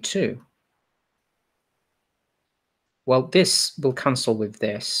 22. Well, this will cancel with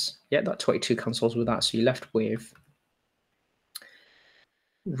this. Yeah, that 22 cancels with that. So you're left with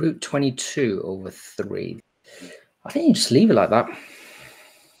root 22 over 3. I think you just leave it like that.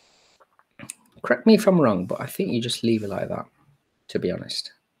 Correct me if I'm wrong, but I think you just leave it like that, to be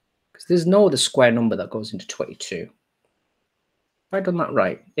honest. Because there's no other square number that goes into 22. Have I done that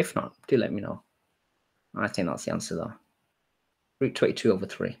right? If not, do let me know. I think that's the answer though. Root 22 over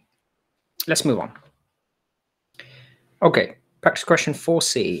 3. Let's move on. Okay, practice question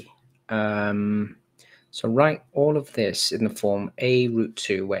 4C. So write all of this in the form a root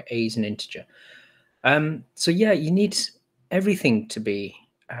 2, where a is an integer. So yeah, you need everything to be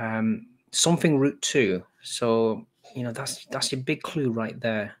something root 2. So, you know, that's your big clue right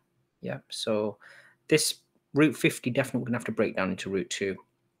there. Yeah, so this root 50 definitely going to have to break down into root 2.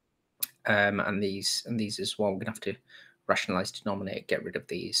 And these as well, we're going to have to rationalize denominator, get rid of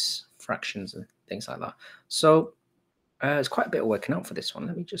these fractions and things like that. So it's quite a bit of working out for this one.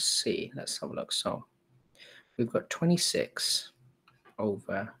 Let me just see. Let's have a look. So we've got 26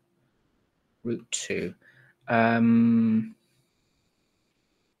 over root 2. How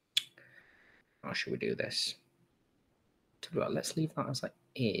should we do this? Let's leave that as that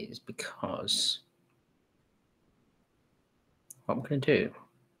is, because what I'm going to do,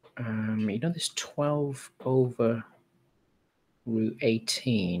 you know, this 12 over root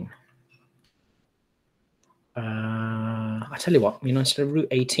 18. I tell you what, you know, instead of root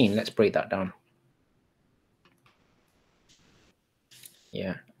 18, let's break that down.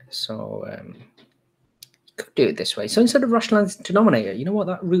 Yeah, so could do it this way. So instead of rationalizing denominator, you know what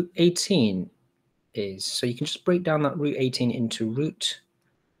that root 18 is? So you can just break down that root 18 into root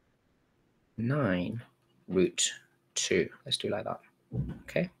 9 root 2. Let's do it like that.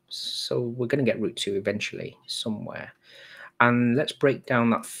 Okay, so we're going to get root 2 eventually somewhere. And let's break down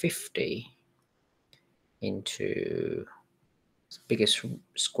that 50 into biggest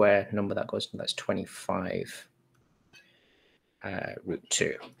square number that goes into, that's 25 root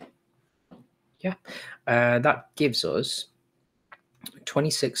 2. Yeah, that gives us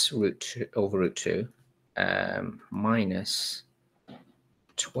 26 root 2 over root 2 minus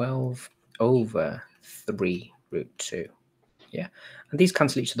 12 over 3 root 2. Yeah, and these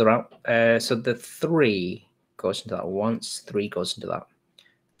cancel each other out. So the 3 goes into that once, 3 goes into that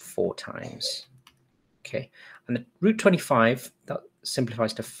 4 times. Okay, and the root 25, that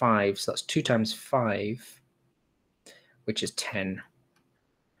simplifies to 5, so that's 2 times 5, which is 10,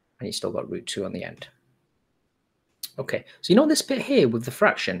 and you still got root 2 on the end. Okay, so you know this bit here with the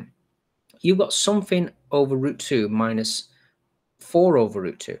fraction, you've got something over root 2 minus 4 over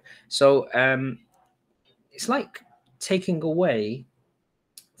root 2. So it's like taking away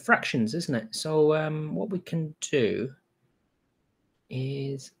fractions, isn't it? So what we can do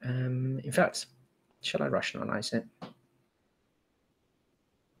is, in fact, shall I rationalize it?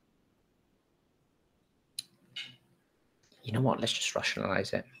 You know what? Let's just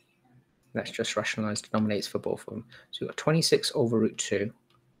rationalize it. Let's just rationalize denominators for both of them. So you've got 26 over root 2.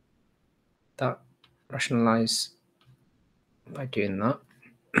 That rationalize by doing that.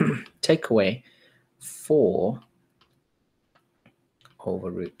 Take away 4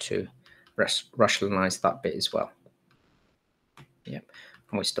 over root 2. Rationalize that bit as well. Yep,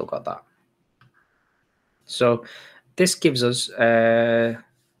 and we still got that. So this gives us, let's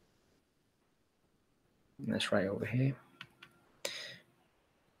write over here,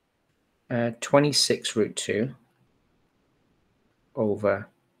 26 root 2 over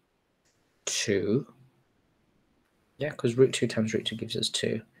 2. Yeah, because root 2 times root 2 gives us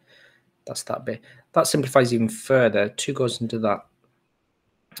 2. That's that bit. That simplifies even further. 2 goes into that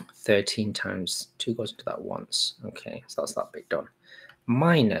 13 times. 2 goes into that once. Okay, so that's that bit done.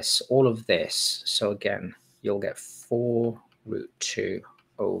 Minus all of this. So again, you'll get 4 root 2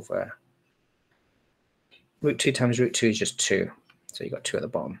 over root 2 times root 2 is just 2. So you got 2 at the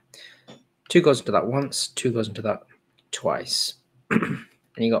bottom. 2 goes into that once, 2 goes into that twice. And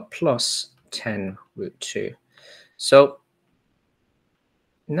you got plus 10 root 2. So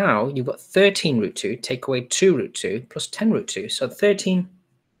now you've got 13 root 2, take away 2 root 2, plus 10 root 2. So 13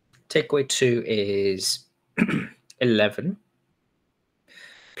 take away 2 is 11,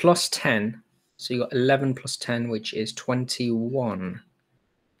 plus 10. So you got 11 plus 10, which is 21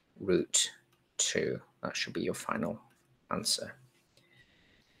 root 2. That should be your final answer.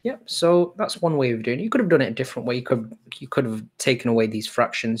 Yep. So that's one way of doing it. You could have done it a different way. You could have taken away these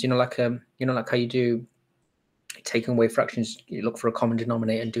fractions. Like how you do taking away fractions. You look for a common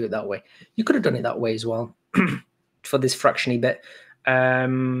denominator and do it that way. You could have done it that way as well for this fractiony bit.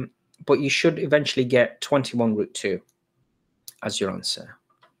 But you should eventually get 21 root 2 as your answer.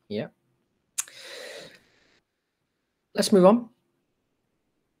 Yeah. Let's move on.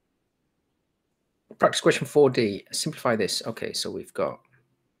 Practice question 4D. Simplify this. Okay, so we've got,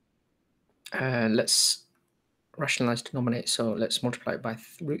 let's rationalize denominator. So let's multiply it by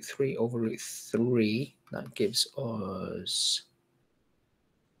root 3 over root 3. That gives us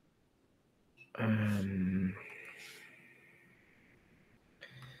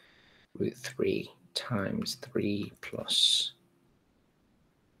root 3 times 3 plus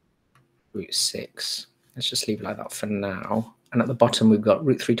root 6. Let's just leave it like that for now. And at the bottom, we've got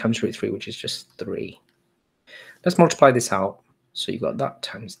root 3 times root 3, which is just 3. Let's multiply this out. So you've got that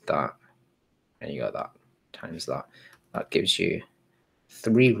times that, and you got that times that. That gives you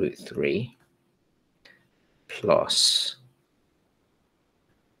 3 root 3 plus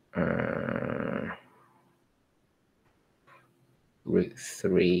root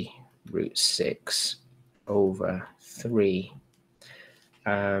 3 root 6 over 3.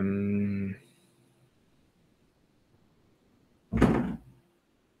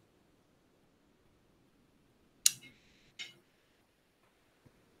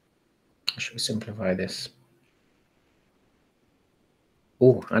 Should we simplify this?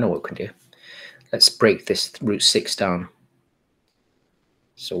 Oh, I know what we can do. Let's break this root 6 down.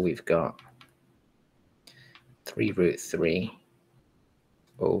 So we've got 3 root 3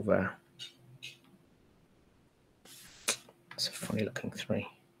 over, it's a funny looking 3.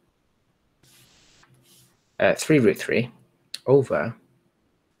 3 root 3 over,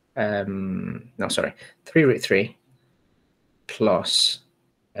 3 root 3 plus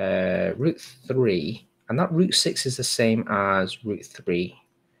root 3, and that root 6 is the same as root 3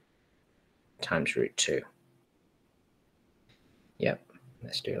 times root 2. Yep,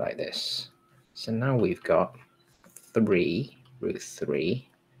 let's do it like this. So now we've got 3 root 3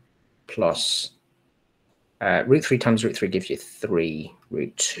 plus root 3 times root 3 gives you 3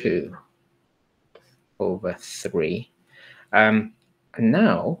 root 2 over 3. And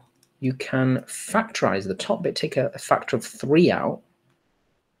now you can factorize the top bit, take a factor of 3 out.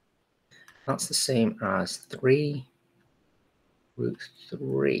 That's the same as 3 root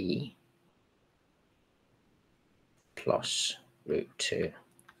 3 plus root 2.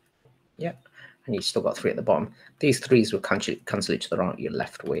 Yep. And you've still got 3 at the bottom. These 3's will cancel each other out. You're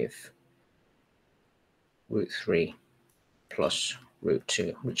left with root 3 plus root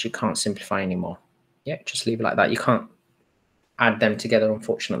 2, which you can't simplify anymore. Yeah, just leave it like that. You can't add them together,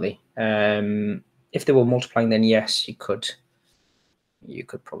 unfortunately. If they were multiplying, then yes, you could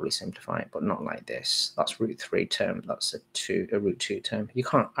probably simplify it, but not like this. That's root 3 term. That's a root 2 term. You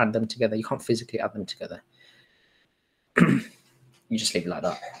can't add them together. You can't physically add them together. You just leave it like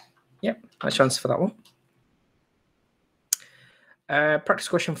that. Yep, nice answer for that one. Practice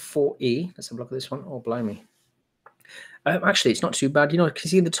question 4E. Let's have a look at this one. Oh, blimey. Actually, it's not too bad. You know, you can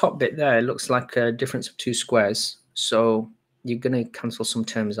see the top bit there. It looks like a difference of 2 squares. So you're going to cancel some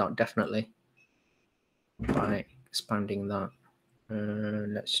terms out, definitely, by expanding that.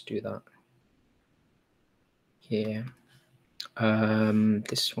 Let's do that here.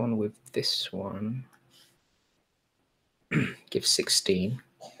 This one with this one gives 16.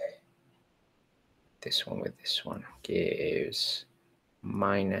 This one with this one gives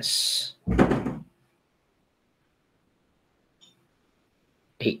minus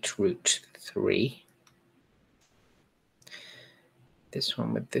 8 root 3. This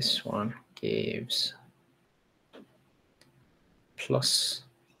one with this one gives plus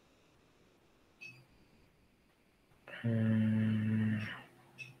 8th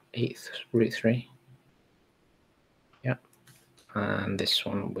root 3. Yep. And this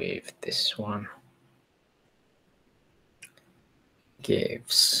one with this one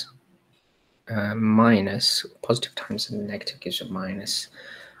gives minus, positive times a negative gives a minus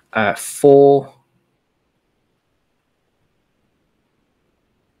 4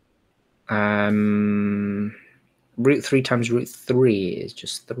 root 3 times root 3 is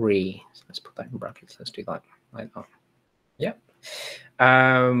just 3. So let's put that in brackets. Let's do that like that. Yep.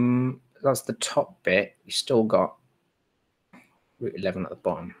 That's the top bit. You still got root 11 at the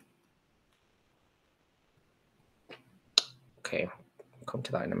bottom. Okay, we'll come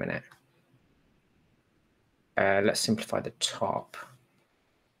to that in a minute. Let's simplify the top.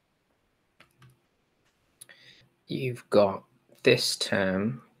 You've got this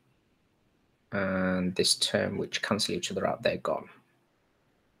term and this term, which cancel each other out. They're gone.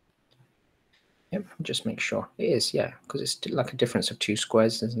 Yep, just make sure it is, yeah, because it's like a difference of 2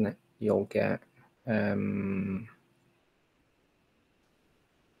 squares, isn't it? You'll get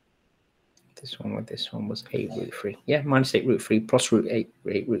this one with this one was 8 root 3. Yeah, minus 8 root 3 plus root 8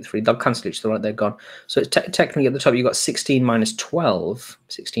 root 3. They'll cancel each other out. They're gone. So it's technically at the top you've got 16 minus 12.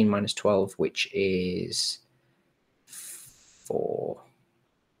 16 minus 12, which is 4.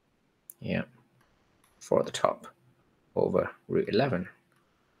 Yeah, 4 at the top over root 11.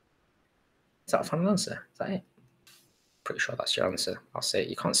 Is that a final answer? Is that it? Pretty sure that's your answer. I'll say it.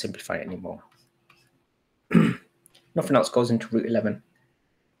 You can't simplify it anymore. Nothing else goes into root 11.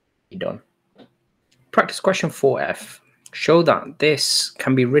 You're done. Practice question 4F. Show that this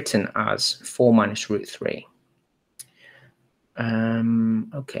can be written as 4 minus root 3.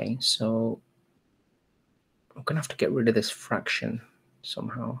 Okay, so I'm going to have to get rid of this fraction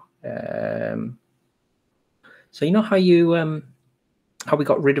somehow. So you know how you how we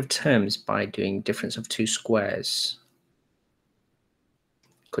got rid of terms by doing difference of 2 squares?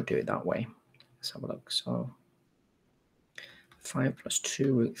 Could do it that way. Let's have a look. So 5 plus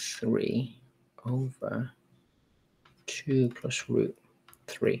 2 root 3 over 2 plus root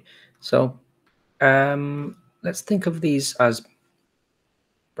 3. So let's think of these as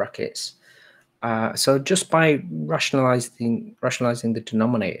brackets. So just by rationalizing the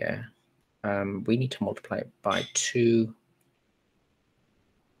denominator, we need to multiply it by 2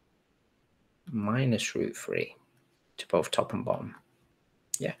 minus root 3 to both top and bottom.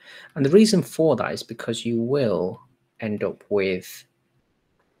 Yeah, and the reason for that is because you will end up with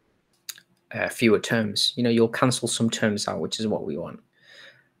fewer terms. You know, you'll cancel some terms out, which is what we want.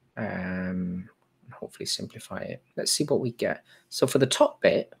 Hopefully simplify it. Let's see what we get. So for the top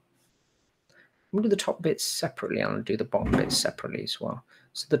bit, I'm going to do the top bit separately. I'm going to do the bottom bit separately as well.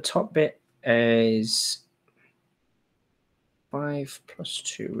 So the top bit is 5 plus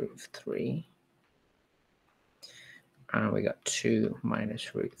 2 root 3. And we got 2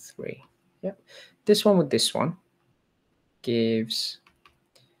 minus root 3. Yep. This one with this one gives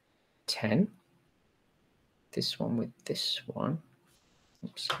 10. This one with this one,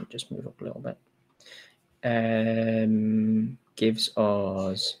 oops, let me just move up a little bit, gives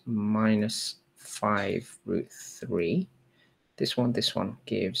us minus 5 root 3. This one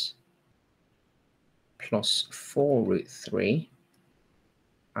gives plus 4 root 3.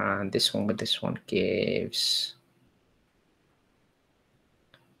 And this one with this one gives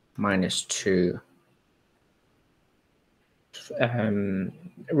minus 2.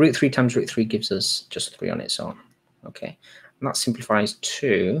 Root 3 times root 3 gives us just 3 on its own. Okay, and that simplifies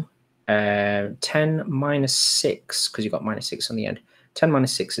to 10 minus 6, because you've got minus 6 on the end. 10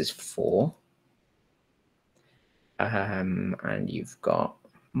 minus 6 is 4. And you've got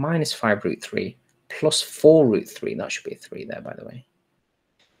minus 5 root 3 plus 4 root 3. That should be a 3 there, by the way.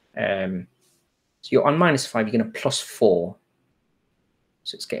 So you're on minus 5, you're going to plus 4.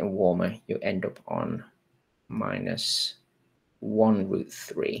 So it's getting warmer. You end up on minus 1 root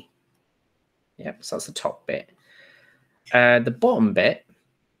 3. Yep, so that's the top bit. The bottom bit,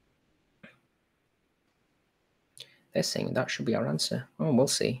 they're saying that should be our answer. Oh, we'll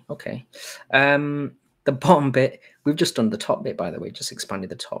see. Okay. The bottom bit, we've just done the top bit, by the way, just expanded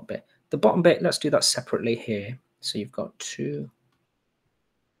the top bit. The bottom bit, let's do that separately here. So you've got 2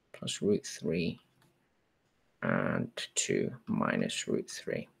 plus root 3 and 2 minus root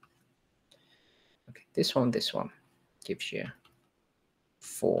 3. Okay, this one gives you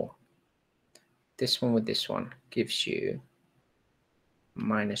 4. This one with this one gives you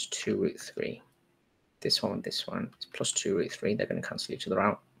minus 2 root 3. This one with this one is plus 2 root 3. They're going to cancel each other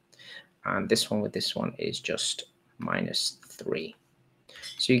out. And this one with this one is just minus 3.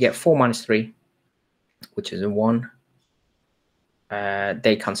 So you get 4 minus 3, which is a 1.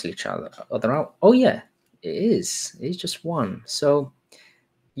 They cancel each other out. Oh, yeah, it is. It's just 1. So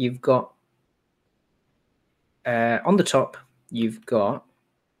you've got, on the top, you've got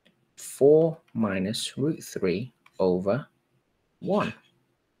 4 minus root 3 over 1,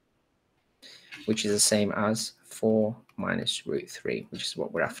 which is the same as 4 minus root 3, which is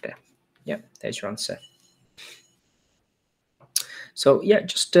what we're after. Yep, there's your answer. So yeah,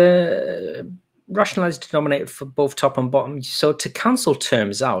 just rationalize the denominator for both top and bottom. So to cancel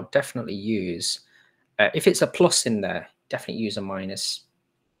terms out, definitely use, if it's a plus in there, definitely use a minus.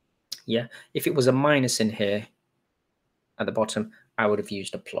 Yeah, if it was a minus in here at the bottom, I would have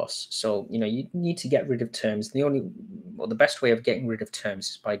used a plus. So, you know, you need to get rid of terms. The best way of getting rid of terms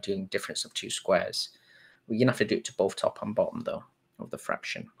is by doing difference of 2 squares. Well, you're going to have to do it to both top and bottom, though, of the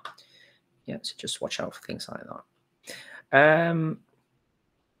fraction. Yeah, so just watch out for things like that.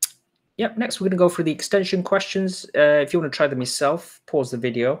 Yep, next we're going to go through the extension questions. If you want to try them yourself, pause the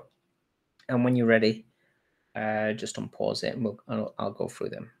video. And when you're ready, just unpause it and I'll go through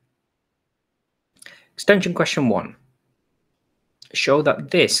them. Extension question 1. Show that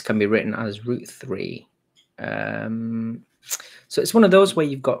this can be written as root 3. So it's one of those where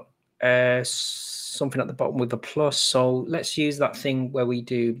you've got something at the bottom with a plus. So let's use that thing where we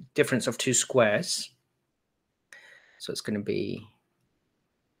do difference of 2 squares. So it's going to be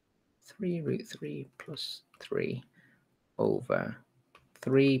 3 root 3 plus 3 over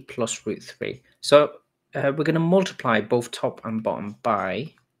 3 plus root 3. So we're going to multiply both top and bottom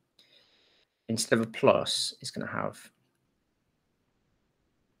by, instead of a plus, it's going to have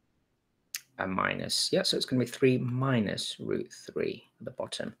a minus. Yeah, so it's going to be 3 minus root 3 at the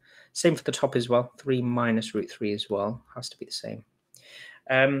bottom. Same for the top as well. 3 minus root 3 as well. Has to be the same.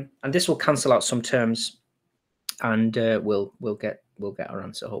 And this will cancel out some terms, and we'll get our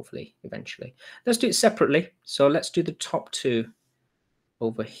answer hopefully eventually. Let's do it separately. So let's do the top 2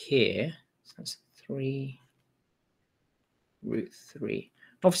 over here. So that's 3 root 3.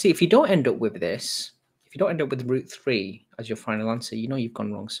 Obviously, if you don't end up with this, if you don't end up with root 3 as your final answer, you know you've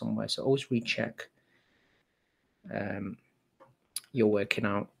gone wrong somewhere. So always recheck you're working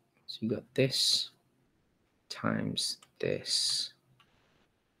out. So you got this times this.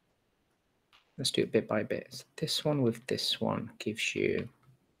 Let's do it bit by bit. So this one with this one gives you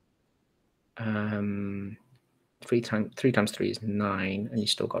 3 times 3 is 9, and you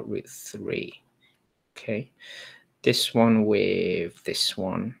still got root 3. Okay. This one with this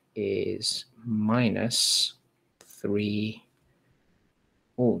one is minus 3.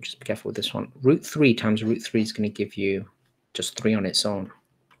 Oh, just be careful with this one. Root 3 times root 3 is going to give you just 3 on its own.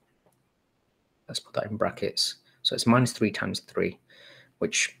 Let's put that in brackets. So it's minus 3 times 3,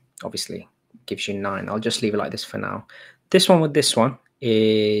 which obviously gives you 9. I'll just leave it like this for now. This one with this one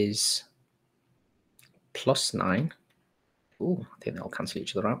is plus 9. Oh, I think they'll cancel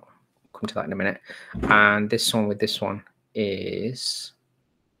each other out. Come to that in a minute. And this one with this one is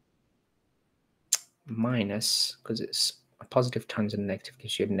minus, because it's a positive times a negative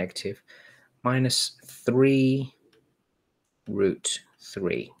gives you a negative, minus 3 root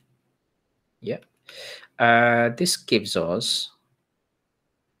 3. Yep. This gives us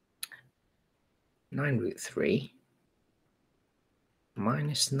 9 root 3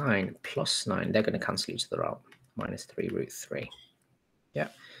 minus 9 plus 9. They're going to cancel each other out. Minus 3 root 3. Yeah.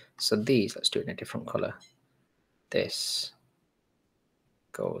 So these, let's do it in a different color. This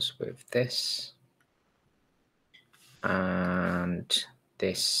goes with this. And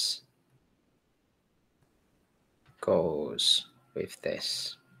this goes with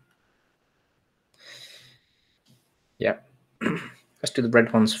this. Yep. Let's do the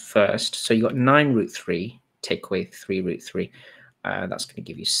red ones first. So you got 9 root 3, take away 3 root 3. That's going to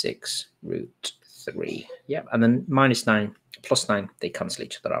give you 6 root 3. Yep. And then minus 9 plus 9, they cancel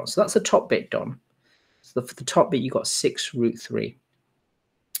each other out. So that's the top bit done. So for the top bit, you got 6 root 3.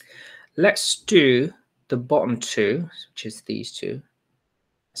 Let's do the bottom two, which is these two,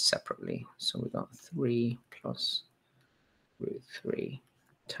 separately. So we got 3 plus root 3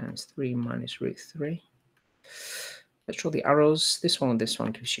 times 3 minus root 3. Let's draw the arrows. This one with this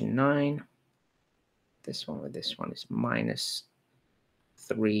one gives you 9. This one with this one is minus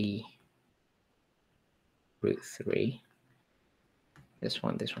 3 root 3. This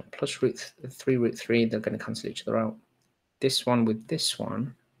one plus root 3 root 3. They're going to cancel each other out. This one with this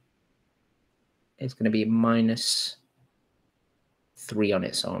one is going to be minus 3 on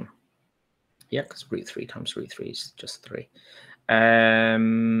its own. Yeah, because root 3 times root 3 is just 3.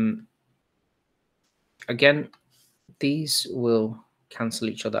 Again, these will cancel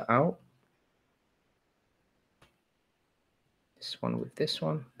each other out. This one with this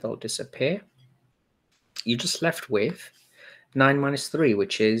one, they'll disappear. You're just left with 9 minus 3,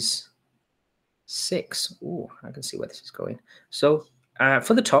 which is 6. Oh, I can see where this is going. So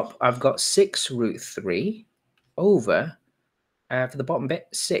for the top, I've got 6 root 3 over, for the bottom bit,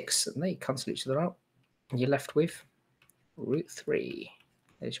 6. And they cancel each other out. And you're left with root 3.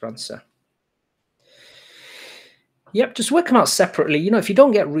 There's your answer. Yep, just work them out separately. You know, if you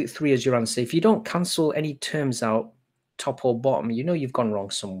don't get root 3 as your answer, if you don't cancel any terms out, top or bottom, you know you've gone wrong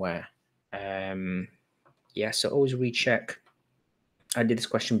somewhere. Yeah, so always recheck. I did this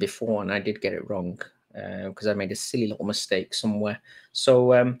question before and I did get it wrong because I made a silly little mistake somewhere.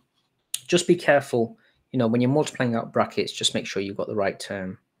 So just be careful. You know, when you're multiplying out brackets, just make sure you've got the right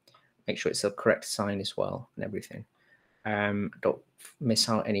term. Make sure it's the correct sign as well and everything. Don't miss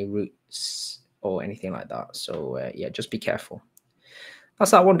out any roots or anything like that. So yeah, just be careful.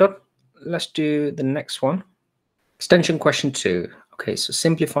 That's that one done. Let's do the next one. Extension question 2. Okay, so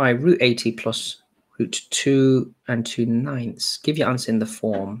simplify root 80 plus root 2 and 2/9. Give your answer in the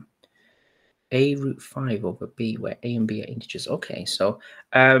form a root 5 over b, where a and b are integers. Okay, so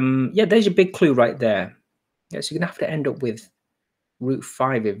yeah, there's your big clue right there. Yeah, so you're gonna have to end up with root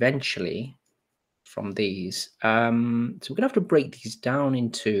 5 eventually from these. So we're gonna have to break these down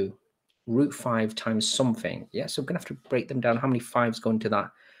into root 5 times something. Yeah, so we're gonna have to break them down. How many 5s go into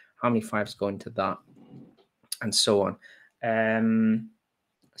that? How many 5s go into that? And so on.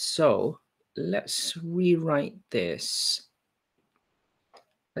 So let's rewrite this.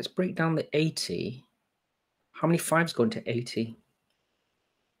 Let's break down the 80. How many 5s go into 80?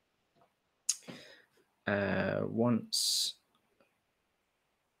 Once,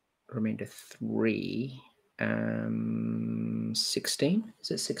 remainder 3. 16?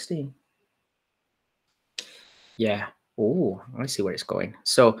 Is it 16? Yeah. Oh, I see where it's going.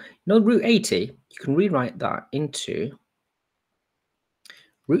 So, you know, root 80, you can rewrite that into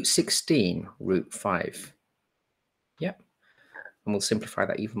root 16, root 5. Yep. And we'll simplify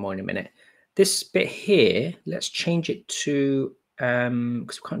that even more in a minute. This bit here, let's change it to,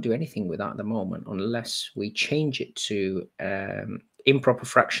 because we can't do anything with that at the moment unless we change it to improper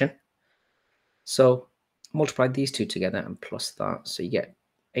fraction. So multiply these two together and plus that. So you get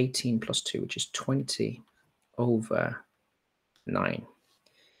 18 plus 2, which is 20 over 9.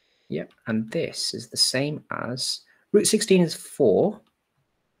 Yep, and this is the same as root 16 is 4.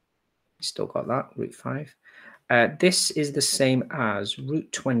 Still got that, root 5. This is the same as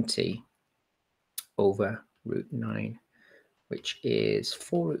root 20 over root 9, which is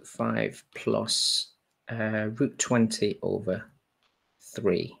 4 root 5 plus root 20 over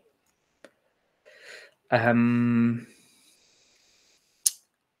 3.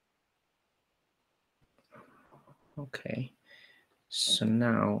 Okay, so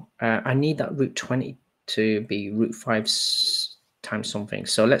now I need that root 20 to be root 5 times something.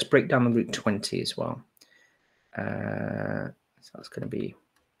 So let's break down the root 20 as well. So that's going to be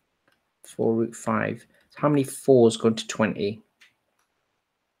 4 root 5. So how many 4s go into 20?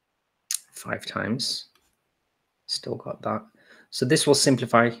 5 times. Still got that. So this will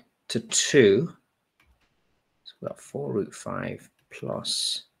simplify to 2. So we've got 4 root 5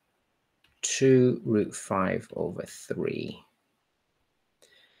 plus 2 root 5 over 3.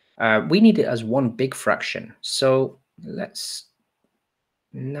 We need it as one big fraction. So let's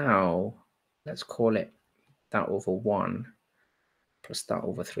call it that over 1 plus that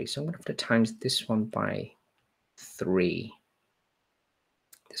over 3. So I'm going to have to times this one by 3,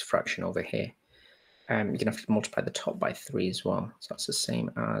 this fraction over here. You're going to have to multiply the top by 3 as well. So that's the same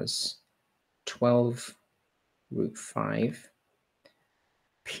as 12 root 5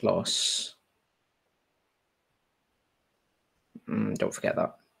 plus, don't forget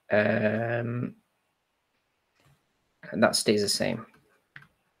that, and that stays the same.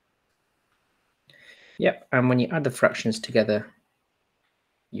 Yep, and when you add the fractions together,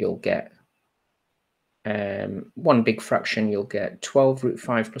 you'll get one big fraction. You'll get 12 root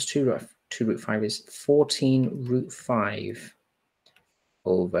 5 plus 2 root 5 is 14 root 5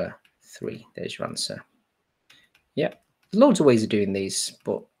 over 3. There's your answer. Yep, there's loads of ways of doing these,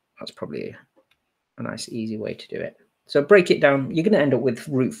 but that's probably a nice easy way to do it. So break it down. You're going to end up with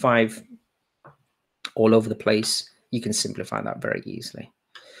root 5 all over the place. You can simplify that very easily.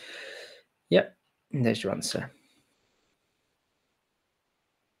 Yep, and there's your answer.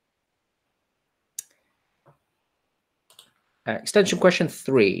 Extension question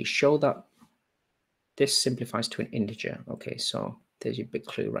 3. Show that this simplifies to an integer. Okay, so there's your big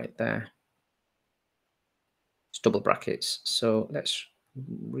clue right there. It's double brackets. So let's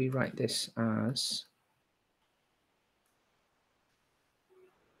rewrite this as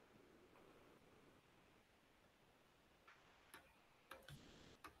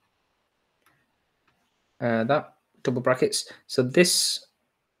that, double brackets. So this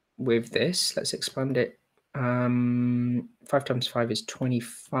with this, let's expand it. 5 times 5 is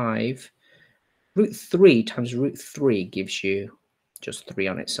 25. Root 3 times root 3 gives you just 3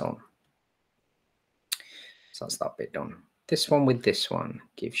 on its own. So that's that bit done. This one with this one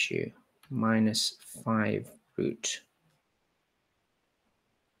gives you minus 5 root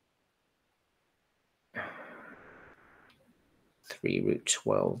 3 root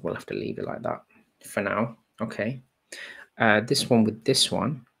 12. We'll have to leave it like that for now. Okay. This one with this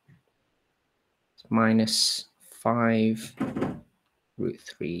one is minus 5 root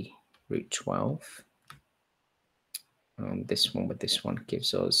 3 root 12. And this one with this one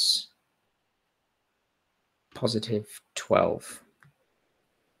gives us positive 12.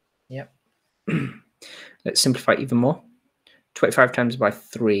 Yep. Let's simplify even more. 25 times by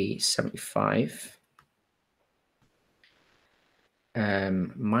 3, 75.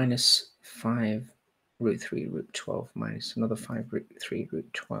 Minus 5 root 3 root 12 minus another 5 root 3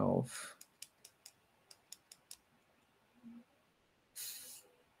 root 12.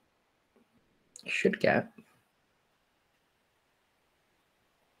 You should get,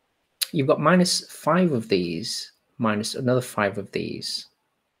 you've got minus 5 of these minus another 5 of these.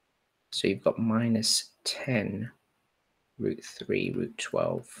 So you've got minus 10 root 3 root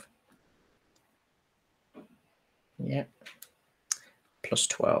 12. Yeah. Plus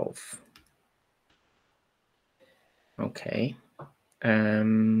 12. Okay.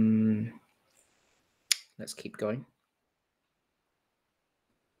 Let's keep going.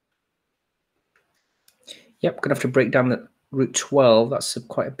 Yep, gonna have to break down the root 12. That's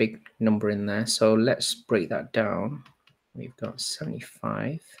quite a big number in there. So let's break that down. We've got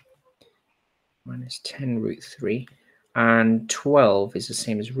 75 minus 10 root 3. And 12 is the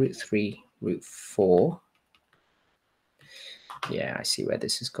same as root 3 root 4. Yeah, I see where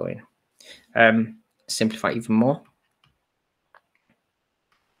this is going. Simplify even more.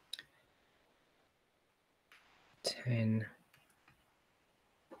 10.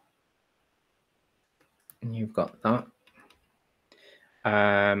 And you've got that.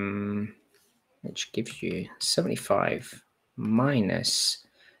 Which gives you 75 minus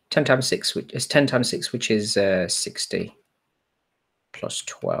 10 times 6, which is 10 times 6, which is 60, plus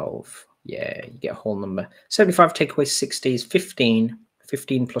 12. Yeah, you get a whole number. 75 take away 60 is 15.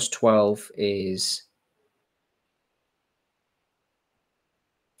 15 plus 12 is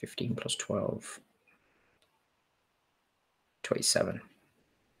 15 plus 12, 27.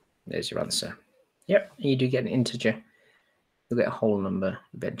 There's your answer. Yep, you do get an integer. You'll get a whole number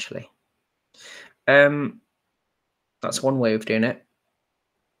eventually. That's one way of doing it.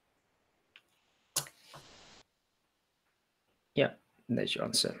 Yeah, there's your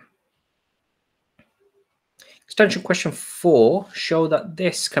answer. Extension question 4, show that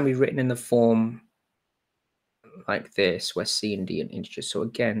this can be written in the form like this, where C and D are integers. So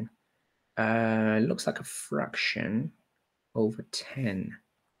again, it looks like a fraction over 10.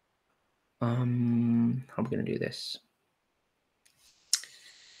 How are we going to do this?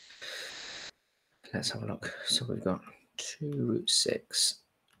 Let's have a look. So we've got 2 root 6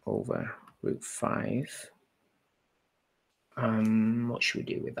 over root 5 What should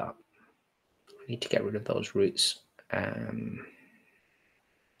we do with that? I need to get rid of those roots.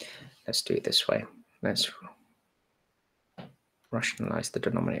 Let's do it this way. Let's rationalize the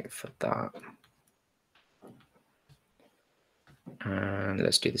denominator for that. And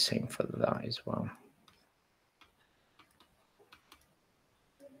let's do the same for that as well.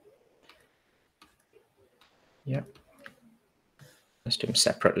 Yep. Let's do them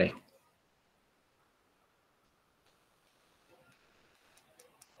separately.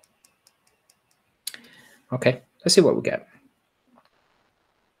 Okay, let's see what we get.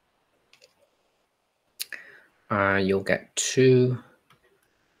 You'll get 2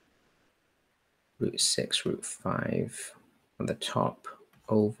 root 6 root 5 on the top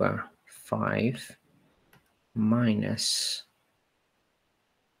over 5 minus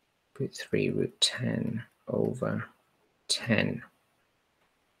root 3 root 10 over 10.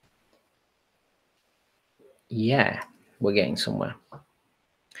 Yeah, we're getting somewhere.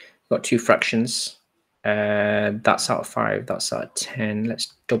 Got 2 fractions. That's out of 5, that's out of 10.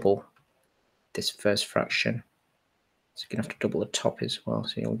 Let's double this first fraction. So you're going to have to double the top as well.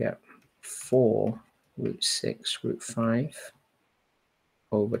 So you'll get 4 root 6 root 5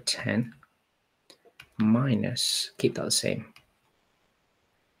 over 10 minus, keep that the same.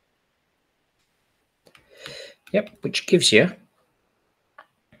 Yep, which gives you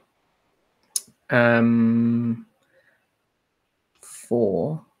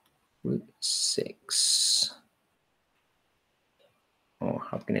 4 root 6. Oh,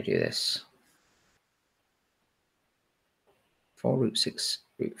 how am I going to do this? 4 root 6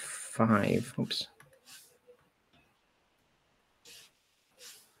 root 5. Oops.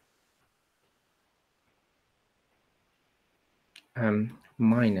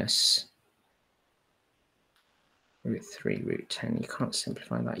 Minus root 3 root 10. You can't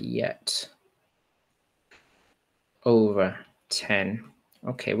simplify that yet. Over 10.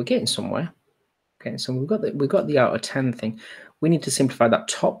 Okay, we're getting somewhere. Okay, so we've got the out of 10 thing. We need to simplify that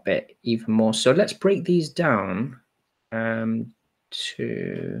top bit even more. So let's break these down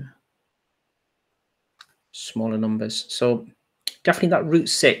to smaller numbers. So definitely that root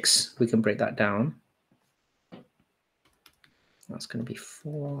 6, we can break that down. That's going to be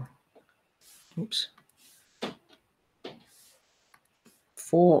 4. Oops.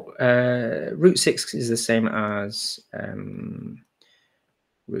 4 root 6 is the same as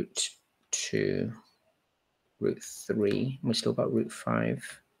root 2 root 3. We still got root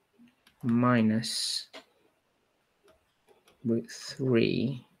 5 minus root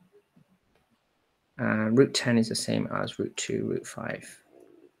 3. Root 10 is the same as root 2 root 5.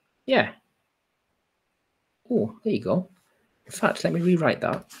 Yeah. Oh, there you go. In fact, let me rewrite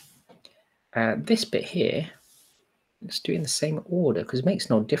that. This bit here, let's do it in the same order because it makes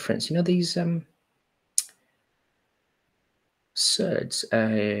no difference. You know these surds,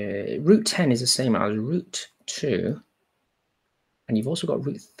 root 10 is the same as root 2, and you've also got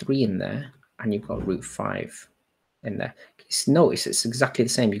root 3 in there, and you've got root 5 in there. Notice it's exactly the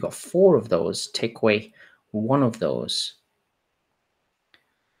same. You've got 4 of those, take away 1 of those,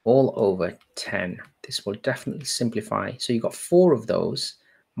 all over 10. This will definitely simplify. So you've got 4 of those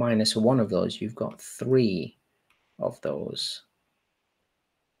minus 1 of those. You've got 3 of those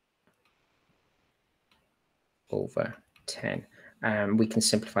over 10. We can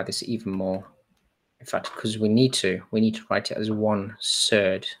simplify this even more. In fact, because we need to write it as one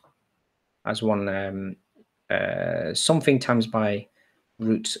surd, as one something times by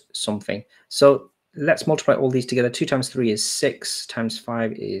root something. So let's multiply all these together. 2 times 3 is 6, times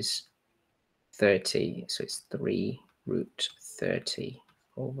 5 is 30. So it's 3 root 30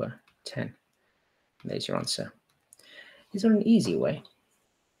 over 10. There's your answer. Is there an easy way?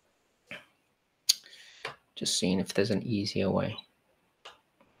 Just seeing if there's an easier way.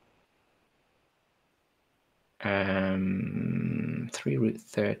 3 root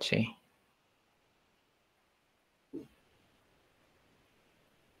 30.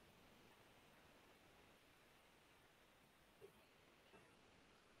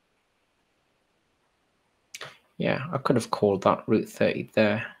 Yeah, I could have called that root 30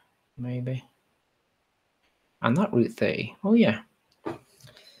 there, maybe. And that root 30, oh yeah.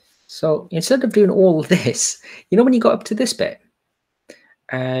 So instead of doing all this, you know when you got up to this bit,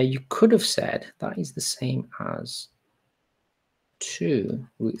 you could have said that is the same as 2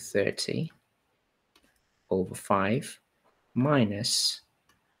 root 30 over 5 minus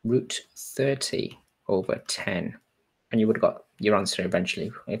root 30 over 10. And you would have got your answer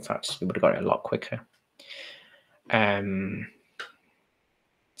eventually. In fact, you would have got it a lot quicker.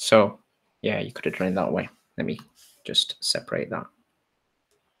 So yeah, you could have done it that way. Let me just separate that.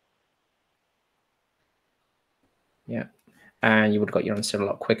 Yeah, and you would have got your answer a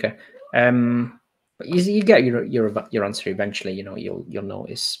lot quicker. But you get your answer eventually. You know, you'll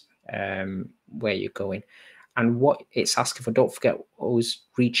notice where you're going and what it's asking for. Don't forget, always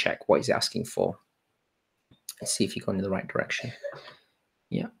recheck what is it asking for. Let's see if you're going in the right direction.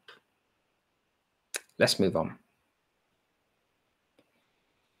 Yeah. Let's move on.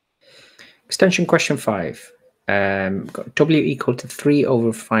 Extension question 5. Got w equal to 3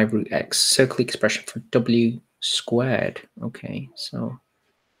 over 5 root x. Circle the expression for w squared. Okay, so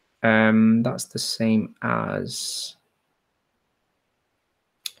that's the same as,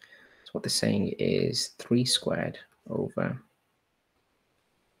 so what they're saying is 3 squared over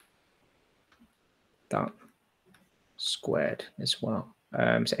that squared as well.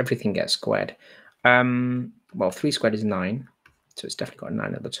 So everything gets squared. Well, 3 squared is 9, so it's definitely got a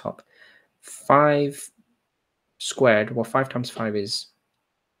 9 at the top. 5 squared, well, 5 times 5 is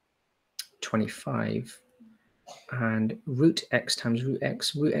 25. And root x times root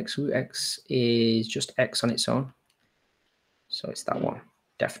x is just x on its own. So it's that one,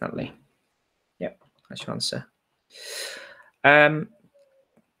 definitely. Yep, that's your answer.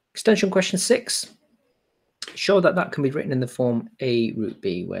 Extension question 6. Show that can be written in the form a root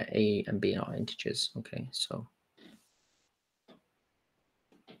b, where a and b are integers. Okay, so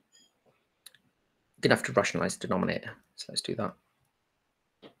you're going to have to rationalize the denominator. So let's do that.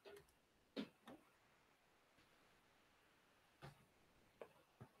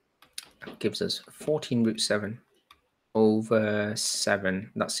 That gives us 14 root 7 over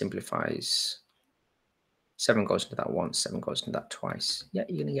 7. That simplifies. 7 goes into that once, 7 goes into that twice. Yeah,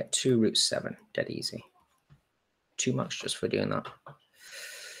 you're going to get 2 root 7. Dead easy. Too much just for doing that.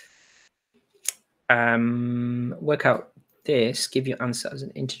 Work out this, give your answer as an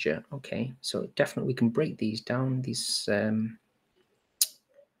integer. Okay, so definitely we can break these down, these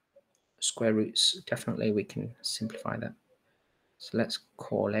square roots. Definitely we can simplify that. So let's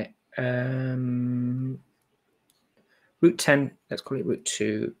call it root 10, let's call it root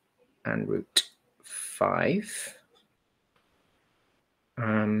 2 and root 5.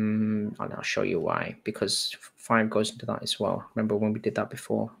 And I'll show you why, because 5 goes into that as well. Remember when we did that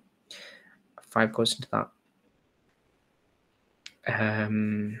before? 5 goes into that. How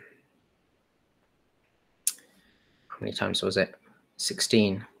many times was it?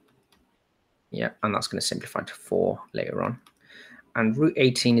 16. Yeah, and that's going to simplify to 4 later on. And root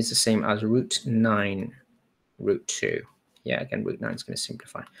 18 is the same as root 9, root 2. Yeah, again, root 9 is going to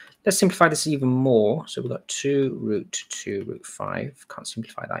simplify. Let's simplify this even more. So we've got 2 root 2 root 5. Can't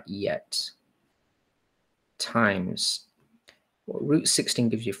simplify that yet. Times, well, root 16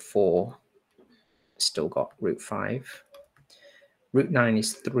 gives you 4. Still got root 5. Root 9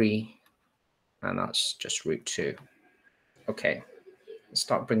 is 3. And that's just root 2. Okay, let's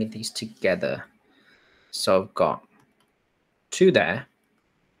start bringing these together. So I've got 2 there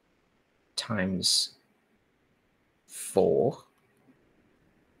times 4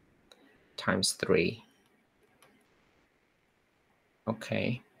 times 3.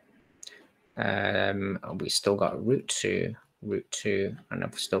 Okay. And we still got root 2, and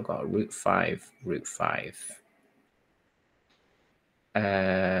I've still got root 5, root 5.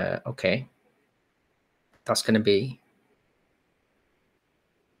 Okay. That's going to be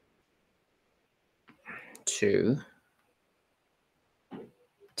 2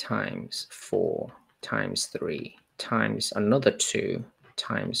 times 4 times 3 times another 2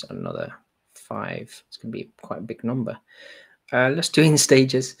 times another 5. It's going to be quite a big number. Let's do it in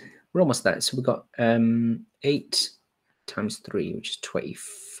stages. We're almost there. So we've got 8 times 3, which is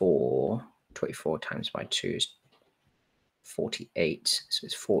 24. 24 times by 2 is 48. So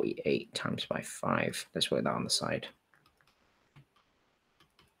it's 48 times by 5. Let's work that on the side.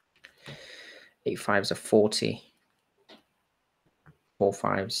 8 5s are 40. 4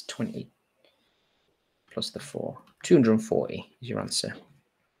 5s, 20. Plus the 4. 240 is your answer.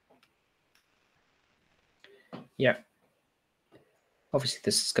 Yeah. Obviously,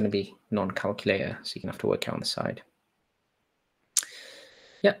 this is going to be non-calculator, so you're going to have to work out on the side.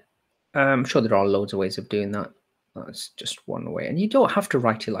 Yeah. I'm sure there are loads of ways of doing that. That's just one way. And you don't have to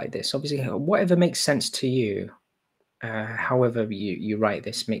write it like this. Obviously, whatever makes sense to you, however you write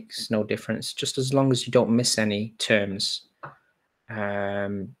this makes no difference. Just as long as you don't miss any terms,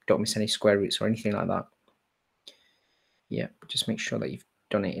 don't miss any square roots or anything like that. Yeah, just make sure that you've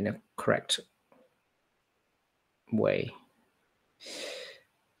done it in a correct way.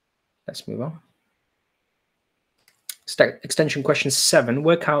 Let's move on. Extension question 7.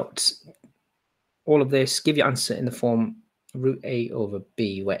 Work out all of this. Give your answer in the form root a over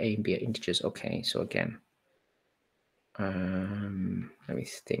b, where a and b are integers. Okay, so again, let me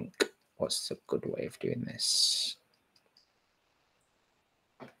think. What's a good way of doing this?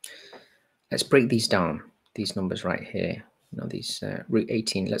 Let's break these down, these numbers right here. You know, these root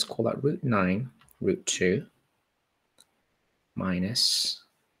 18, let's call that root 9, root 2, minus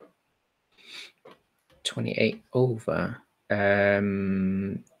 28 over,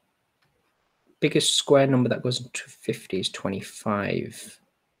 biggest square number that goes into 50 is 25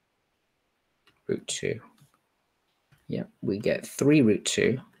 root 2. Yeah, we get 3 root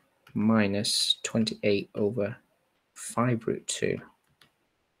 2 minus 28 over 5 root 2.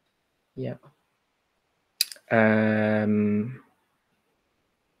 Yeah.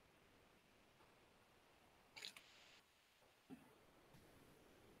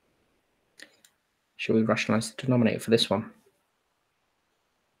 Shall we rationalize the denominator for this one?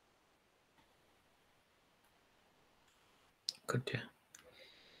 Could do.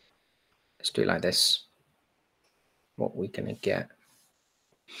 Let's do it like this. What we're going to get.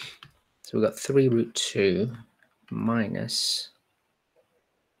 So we've got 3 root 2 minus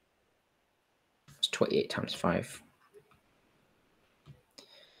 28 times 5.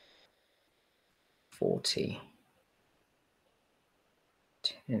 40.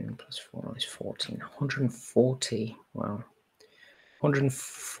 10 plus 4 is 14. 140. Wow.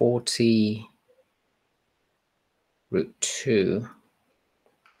 140 root 2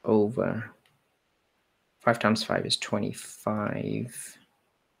 over 5 times 5 is 25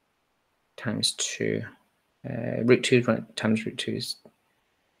 times 2. Root 2 times root 2 is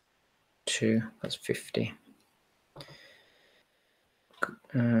 2. That's 50.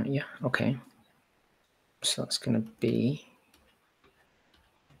 Yeah, okay. So that's going to be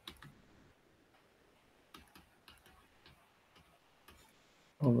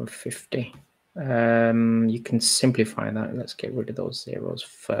over 50. You can simplify that. Let's get rid of those zeros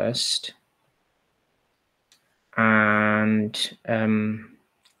first. And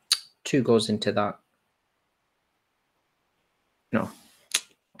 2 goes into that. No,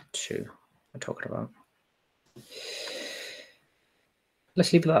 2 I'm talking about.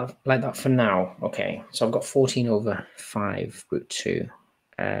 Let's leave that like that for now. Okay, so I've got 14 over 5 root 2.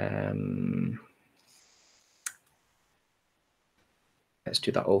 Let's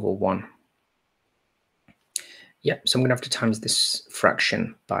do that over 1. Yep, so I'm going to have to times this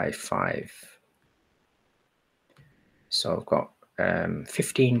fraction by 5. So I've got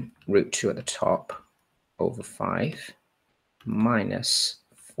 15 root 2 at the top over 5 minus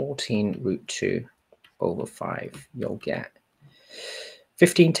 14 root 2 over 5. You'll get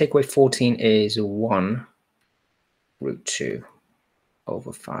 15 take away 14 is 1 root 2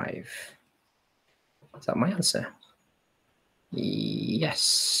 over 5. Is that my answer?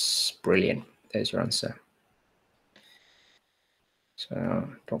 Yes, brilliant. There's your answer. So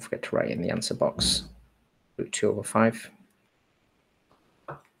don't forget to write in the answer box root 2 over 5.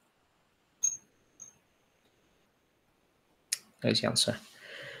 There's the answer.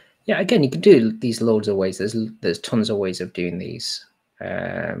 Yeah, again, you can do these loads of ways. There's tons of ways of doing these.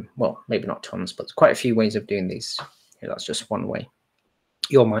 Well, maybe not tons, but quite a few ways of doing these. Yeah, that's just one way.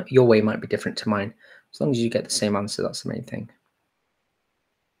 Your way might be different to mine. As long as you get the same answer, that's the main thing.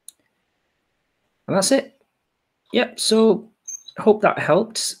 And that's it. Yep, so I hope that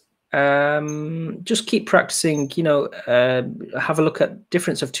helped. Just keep practicing, you know, have a look at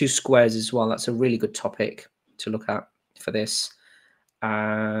difference of two squares as well. That's a really good topic to look at for this.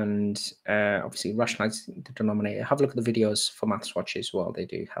 And obviously rationalize the denominator. Have a look at the videos for Maths Watch as well. They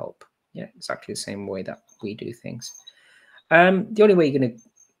do help. Yeah, exactly the same way that we do things. The only way you're going to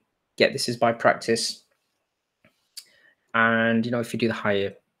get this is by practice. And, you know, if you do the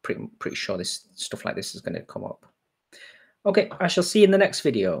higher, pretty sure this stuff like this is going to come up. Okay, I shall see you in the next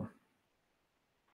video.